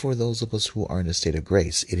 Even for those of us who are in a state of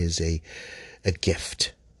grace, it is a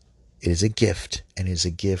gift. It is a gift, and it is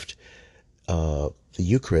a gift. The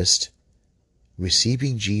Eucharist,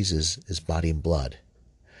 receiving Jesus' body and blood.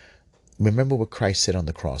 Remember what Christ said on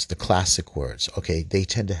the cross, the classic words. Okay, they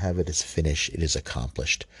tend to have it as finished, it is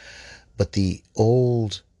accomplished. But the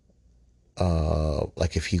old,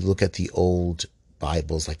 like if you look at the old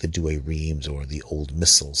Bibles, like the Douay Rheims or the old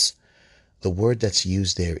missals, the word that's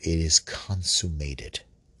used there, it is consummated.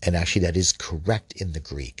 And actually that is correct in the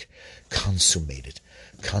Greek. Consummated.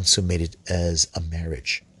 Consummated as a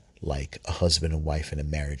marriage, like a husband and wife in a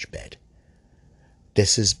marriage bed.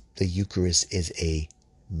 The Eucharist is a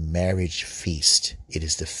marriage feast. It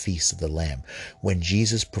is the feast of the Lamb. When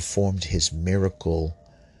Jesus performed his miracle,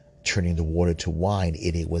 turning the water to wine,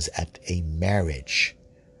 it was at a marriage.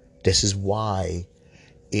 This is why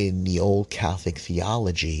in the old Catholic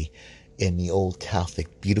theology, in the old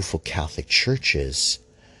Catholic, beautiful Catholic churches,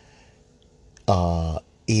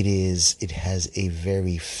 it has a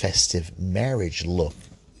very festive marriage look,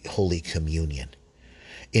 Holy Communion.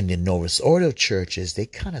 In the Novus Ordo churches, they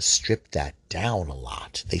kind of stripped that down a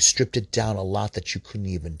lot. They stripped it down a lot that you couldn't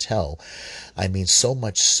even tell. I mean, so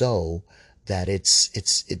much so that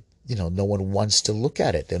no one wants to look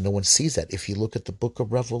at it, and no one sees that. If you look at the Book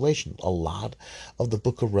of Revelation, a lot of the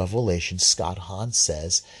Book of Revelation, Scott Hahn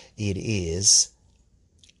says it is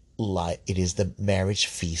the marriage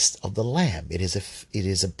feast of the Lamb. It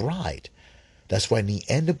is a bride. That's why in the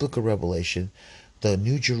end of the Book of Revelation, the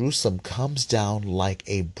New Jerusalem comes down like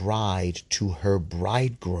a bride to her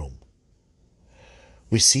bridegroom.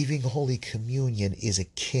 Receiving Holy Communion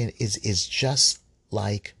is just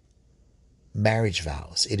like marriage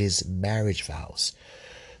vows. It is marriage vows.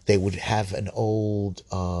 They would have an old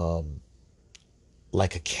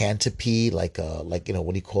like a canopy, like what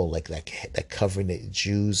do you call it? Like that covering the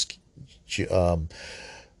Jews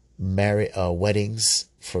weddings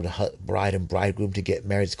for the bride and bridegroom to get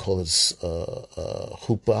married. It's called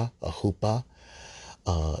huppah, a huppah.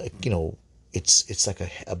 It's like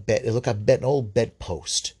a bed. Look, an old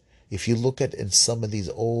bedpost. If you look at in some of these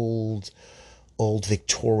old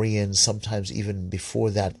Victorian, sometimes even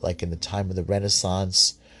before that, like in the time of the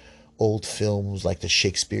Renaissance, old films like the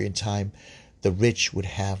Shakespearean time, the rich would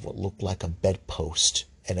have what looked like a bedpost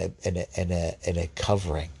and a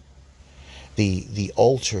covering. The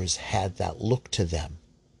altars had that look to them.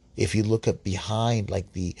 If you look at behind, like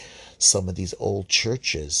some of these old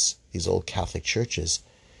churches, these old Catholic churches,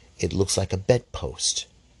 it looks like a bedpost,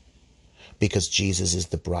 because Jesus is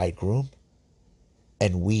the bridegroom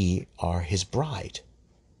and we are his bride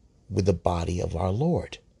with the body of our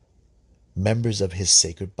Lord, members of his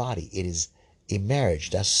sacred body. It is a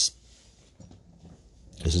marriage. This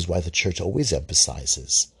is why the church always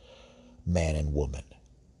emphasizes man and woman,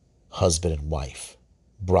 husband and wife,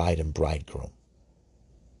 bride and bridegroom.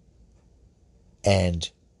 And,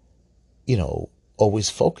 always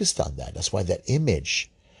focused on that. That's why that image,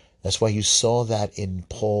 that's why you saw that in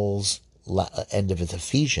Paul's end of his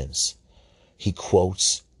Ephesians. He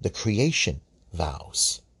quotes the creation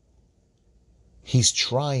vows. He's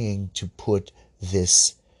trying to put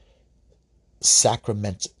this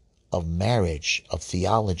sacrament of marriage, of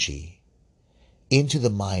theology, into the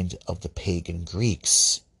mind of the pagan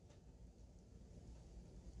Greeks,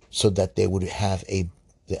 so that they would have a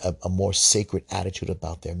more sacred attitude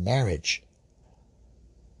about their marriage.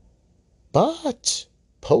 But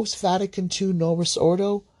post-Vatican II Novus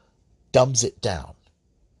Ordo dumbs it down.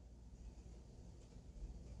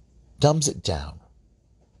 Dumbs it down.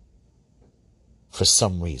 For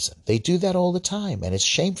some reason. They do that all the time, and it's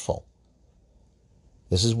shameful.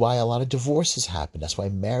 This is why a lot of divorces happen. That's why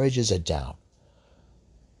marriages are down.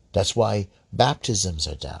 That's why baptisms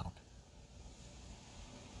are down.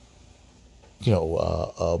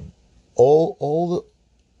 All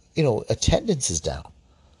attendance is down.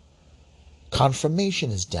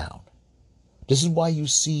 Confirmation is down. This is why you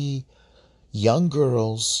see young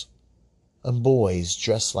girls and boys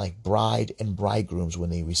dressed like bride and bridegrooms when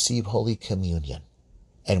they receive Holy Communion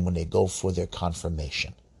and when they go for their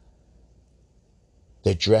confirmation.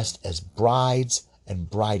 They're dressed as brides and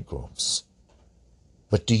bridegrooms.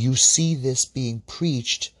 But do you see this being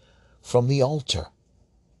preached from the altar,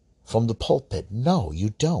 from the pulpit? No, you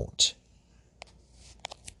don't.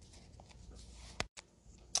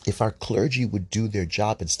 If our clergy would do their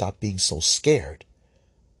job and stop being so scared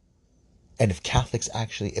And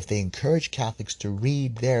if they encourage Catholics to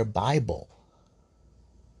read their Bible,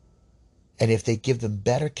 and if they give them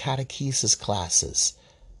better catechesis classes,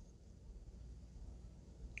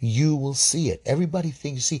 you will see it. Everybody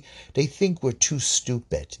thinks, they think we're too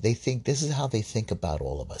stupid. They think this is how they think about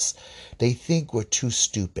all of us. They think we're too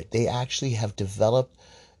stupid. They actually have developed,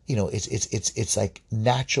 it's like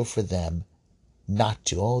natural for them not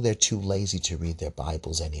to. Oh, they're too lazy to read their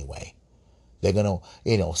Bibles anyway. They're going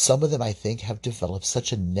to, some of them, I think, have developed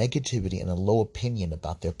such a negativity and a low opinion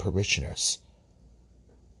about their parishioners.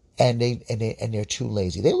 And they're too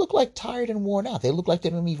lazy. They look like tired and worn out. They look like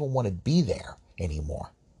they don't even want to be there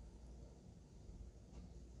anymore.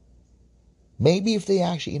 Maybe if they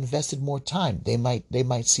actually invested more time, they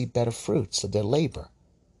might see better fruits of their labor.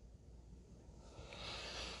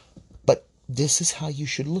 But this is how you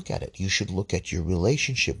should look at it. You should look at your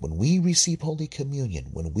relationship. When we receive Holy Communion,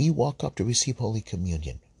 when we walk up to receive Holy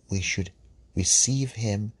Communion, we should receive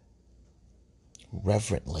Him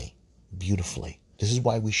reverently, beautifully. This is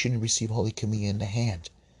why we shouldn't receive Holy Communion in the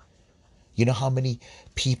hand. You know how many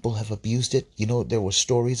people have abused it? There were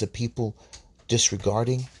stories of people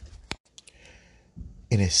disregarding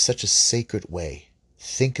in such a sacred way.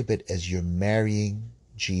 Think of it as you're marrying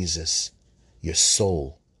Jesus, your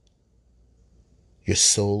soul. Your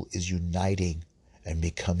soul is uniting and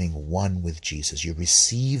becoming one with Jesus. You're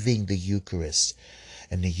receiving the Eucharist,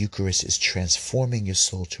 and the Eucharist is transforming your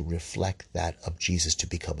soul to reflect that of Jesus, to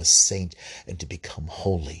become a saint and to become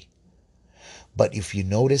holy. But if you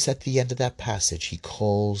notice at the end of that passage, he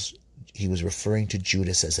was referring to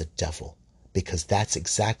Judas as a devil, because that's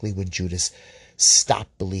exactly when Judas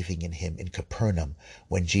stopped believing in him in Capernaum,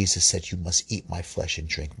 when Jesus said, "You must eat my flesh and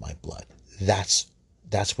drink my blood." That's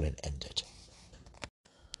when it ended.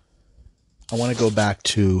 I want to go back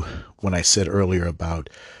to when I said earlier about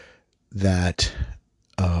that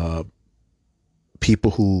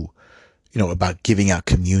people who, about giving out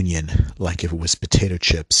communion like if it was potato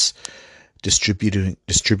chips, distributing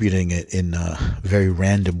it in a very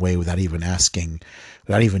random way without even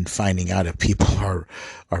finding out if people are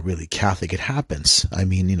really Catholic. It happens. I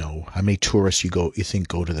mean, how many tourists you think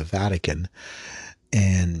go to the Vatican,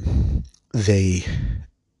 and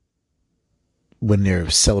when they're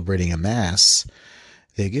celebrating a mass,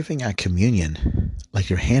 they're giving out communion like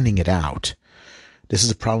you're handing it out. This is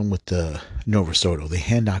a problem with the Novus Ordo. They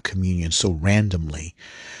hand out communion so randomly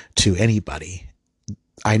to anybody.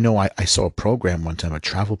 I know I saw a program one time, a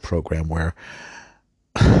travel program, where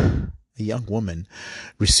a young woman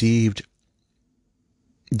received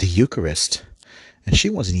the Eucharist, and she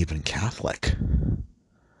wasn't even Catholic.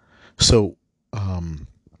 So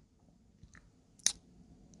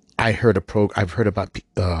I've heard about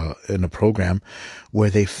in a program where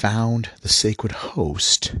they found the sacred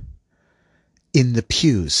host in the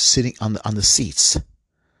pews, sitting on the seats,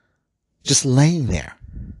 just laying there.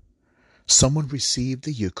 Someone received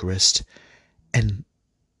the Eucharist, and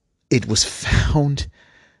it was found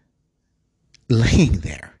laying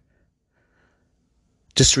there,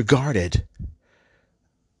 disregarded,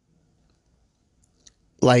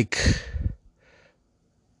 like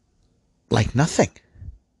nothing.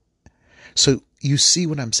 So you see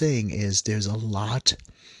what I'm saying is there's a lot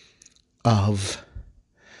of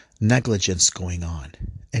negligence going on.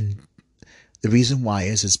 And the reason why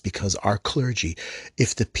is because our clergy,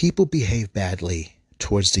 if the people behave badly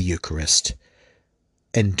towards the Eucharist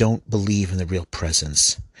and don't believe in the real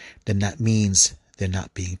presence, then that means they're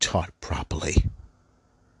not being taught properly.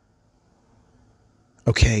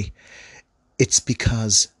 Okay? It's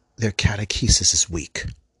because their catechesis is weak.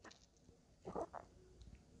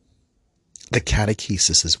 The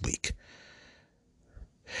catechesis is weak.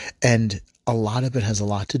 And a lot of it has a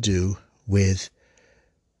lot to do with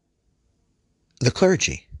the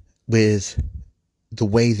clergy, with the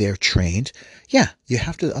way they're trained. Yeah, you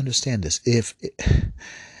have to understand this.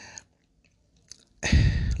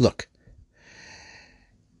 Look,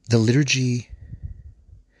 the liturgy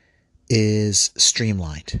is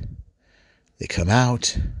streamlined. They come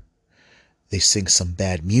out, they sing some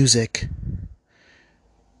bad music,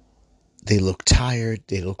 they look tired,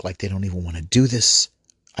 they look like they don't even want to do this.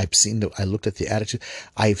 I looked at the attitude.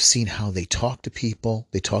 I've seen how they talk to people.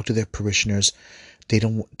 They talk to their parishioners. They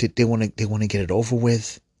want to get it over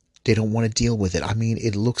with. They don't want to deal with it. I mean,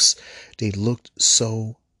 they looked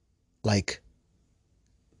so like,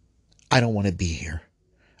 I don't want to be here.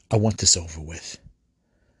 I want this over with.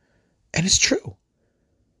 And it's true.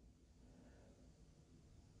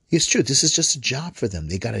 It's true. This is just a job for them.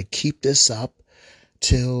 They got to keep this up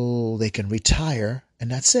till they can retire, and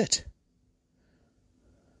that's it.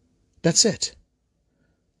 That's it.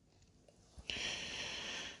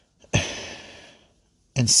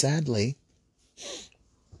 And sadly,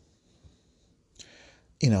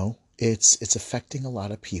 it's affecting a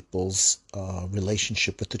lot of people's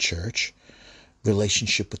relationship with the church,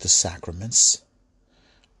 relationship with the sacraments.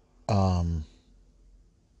 And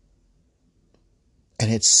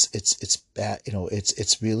it's bad.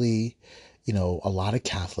 It's really, a lot of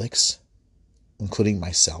Catholics, including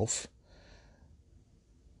myself,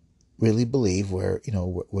 really believe we're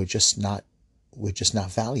just not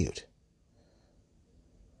valued.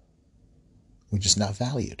 We're just not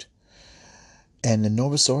valued. And the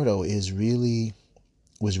Novus Ordo was really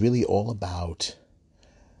all about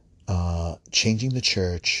changing the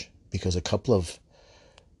church, because a couple of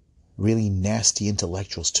really nasty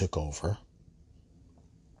intellectuals took over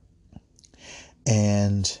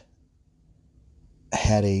and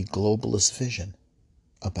had a globalist vision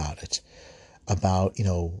about it. About,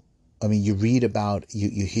 you read about,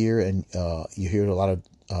 you hear, and you hear a lot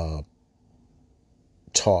of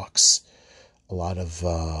talks, a lot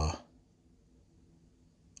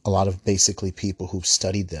of basically people who've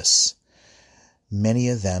studied this. Many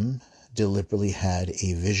of them deliberately had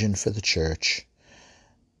a vision for the church,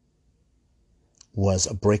 was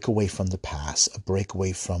a breakaway from the past, a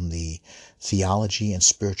breakaway from the theology and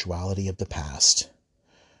spirituality of the past,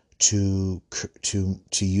 to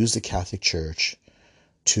use the Catholic Church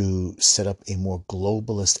to set up a more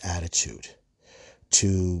globalist attitude.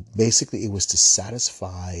 It was to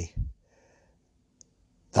satisfy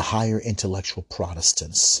the higher intellectual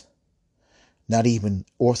Protestants, not even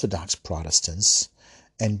Orthodox Protestants,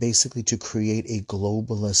 and basically to create a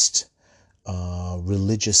globalist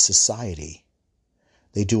religious society.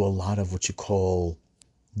 They do a lot of what you call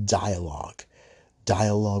dialogue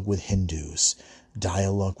with Hindus,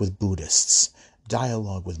 dialogue with Buddhists,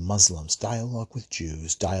 dialogue with Muslims, dialogue with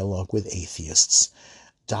Jews, dialogue with atheists,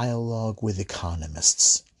 dialogue with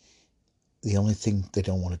economists. The only thing they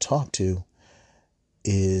don't want to talk to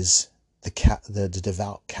is the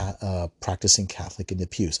devout practicing Catholic in the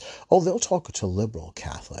pews. Oh, they'll talk to liberal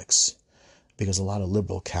Catholics, because a lot of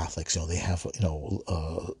liberal Catholics, they have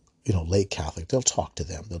lay Catholic. They'll talk to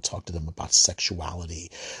them. They'll talk to them about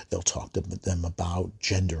sexuality. They'll talk to them about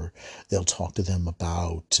gender. They'll talk to them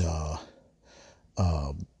about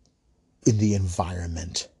in the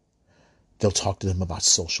environment. They'll talk to them about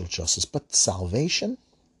social justice. But salvation,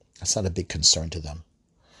 that's not a big concern to them.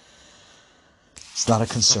 It's not a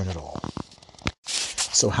concern at all.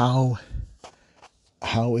 So how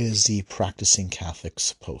is the practicing Catholic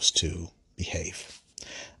supposed to behave?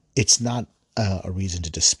 It's not a reason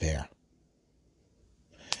to despair.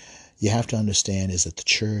 You have to understand is that the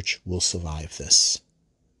church will survive this.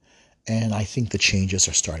 And I think the changes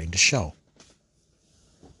are starting to show.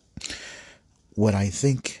 What I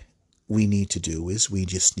think we need to do is we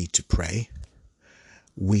just need to pray.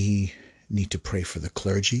 We need to pray for the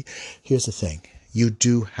clergy. Here's the thing. You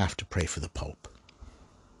do have to pray for the Pope.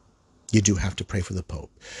 You do have to pray for the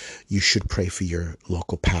Pope. You should pray for your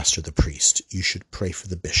local pastor, the priest. You should pray for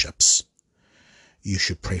the bishops. You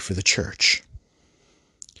should pray for the church.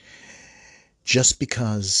 Just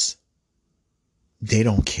because they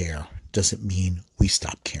don't care doesn't mean we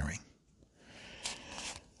stop caring.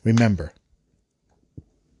 Remember,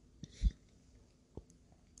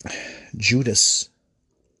 Judas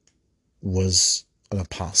was an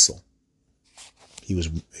apostle. He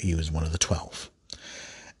was one of the 12.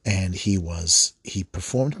 And he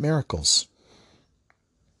performed miracles.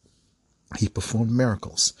 He performed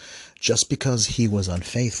miracles. Just because he was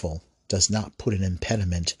unfaithful does not put an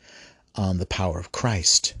impediment on the power of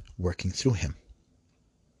Christ working through him.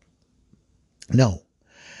 No.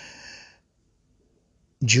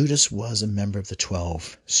 Judas was a member of the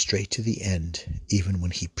 12 straight to the end, even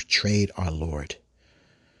when he betrayed our Lord.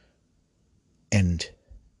 And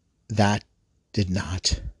that did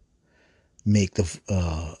not make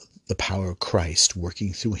the power of Christ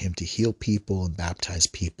working through him to heal people and baptize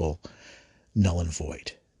people null and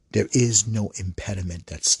void. There is no impediment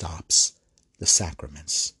that stops the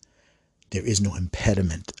sacraments. There is no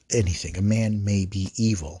impediment, anything. A man may be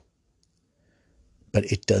evil, but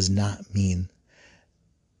it does not mean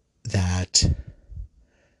that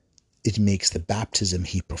it makes the baptism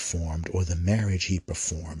he performed, or the marriage he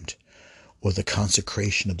performed, or the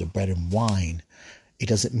consecration of the bread and wine, it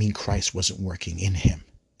doesn't mean Christ wasn't working in him.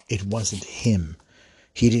 It wasn't him.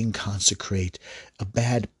 He didn't consecrate. A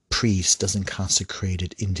bad priest doesn't consecrate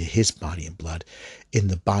it into his body and blood, in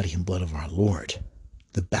the body and blood of our Lord.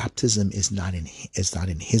 The baptism is not in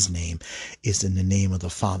his name, it's in the name of the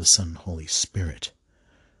Father, Son, and Holy Spirit.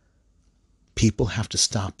 People have to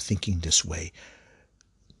stop thinking this way.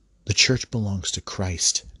 The church belongs to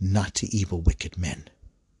Christ, not to evil, wicked men.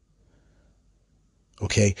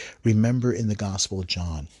 Okay, remember in the Gospel of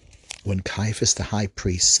John, when Caiaphas the high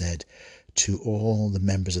priest said to all the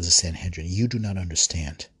members of the Sanhedrin, "You do not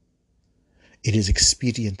understand. It is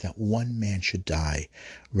expedient that one man should die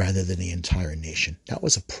rather than the entire nation." That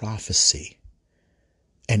was a prophecy.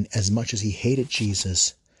 And as much as he hated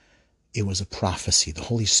Jesus, it was a prophecy. The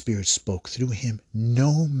Holy Spirit spoke through him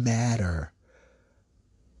no matter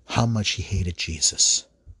how much he hated Jesus.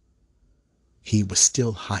 He was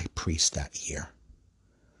still high priest that year.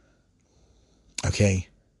 Okay?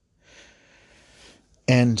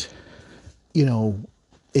 And, you know,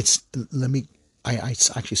 I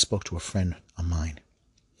actually spoke to a friend of mine.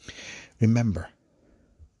 Remember,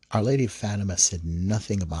 Our Lady of Fatima said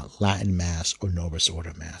nothing about Latin Mass or Novus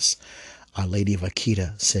Ordo Mass. Our Lady of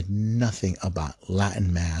Akita said nothing about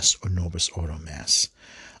Latin Mass or Novus Ordo Mass.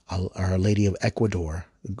 Our Lady of Ecuador,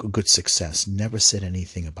 Good Success, never said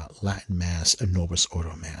anything about Latin Mass or Novus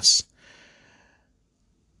Ordo Mass.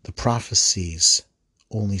 The prophecies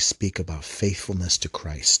only speak about faithfulness to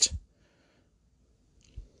Christ.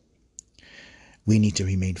 We need to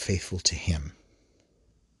remain faithful to Him.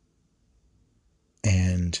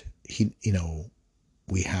 And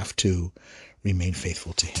we have to remain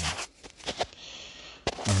faithful to Him.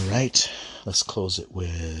 All right, let's close it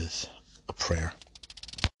with a prayer.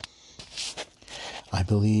 I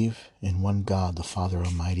believe in one God, the Father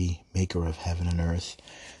Almighty, maker of heaven and earth,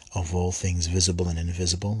 of all things visible and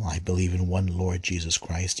invisible. I believe in one Lord Jesus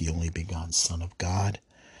Christ, the only begotten Son of God,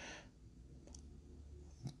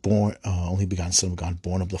 born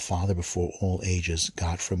of the Father before all ages,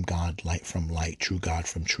 God from God, light from light, true God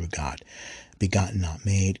from true God, begotten, not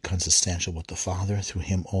made, consubstantial with the Father. Through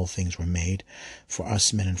him all things were made. For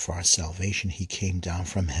us men and for our salvation he came down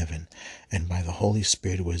from heaven, and by the Holy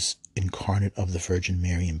Spirit was incarnate of the Virgin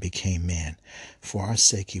Mary and became man. For our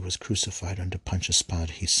sake he was crucified under Pontius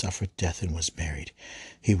Pilate. He suffered death and was buried.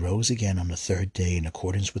 He rose again on the third day in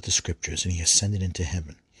accordance with the Scriptures, and he ascended into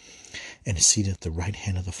heaven and is seated at the right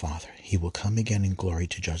hand of the Father. He will come again in glory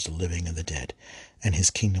to judge the living and the dead, and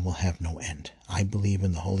his kingdom will have no end. I believe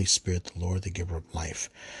in the Holy Spirit, the Lord, the giver of life,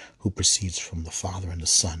 who proceeds from the Father and the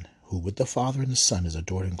Son, who with the Father and the Son is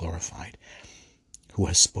adored and glorified, who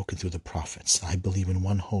has spoken through the prophets. I believe in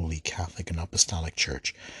one holy, Catholic, and Apostolic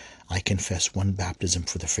Church. I confess one baptism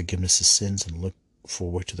for the forgiveness of sins and look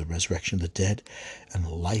forward to the resurrection of the dead and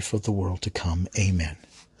the life of the world to come. Amen.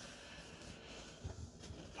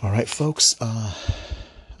 All right, folks,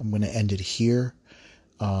 I'm going to end it here.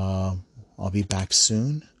 I'll be back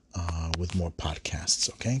soon with more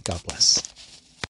podcasts, okay? God bless.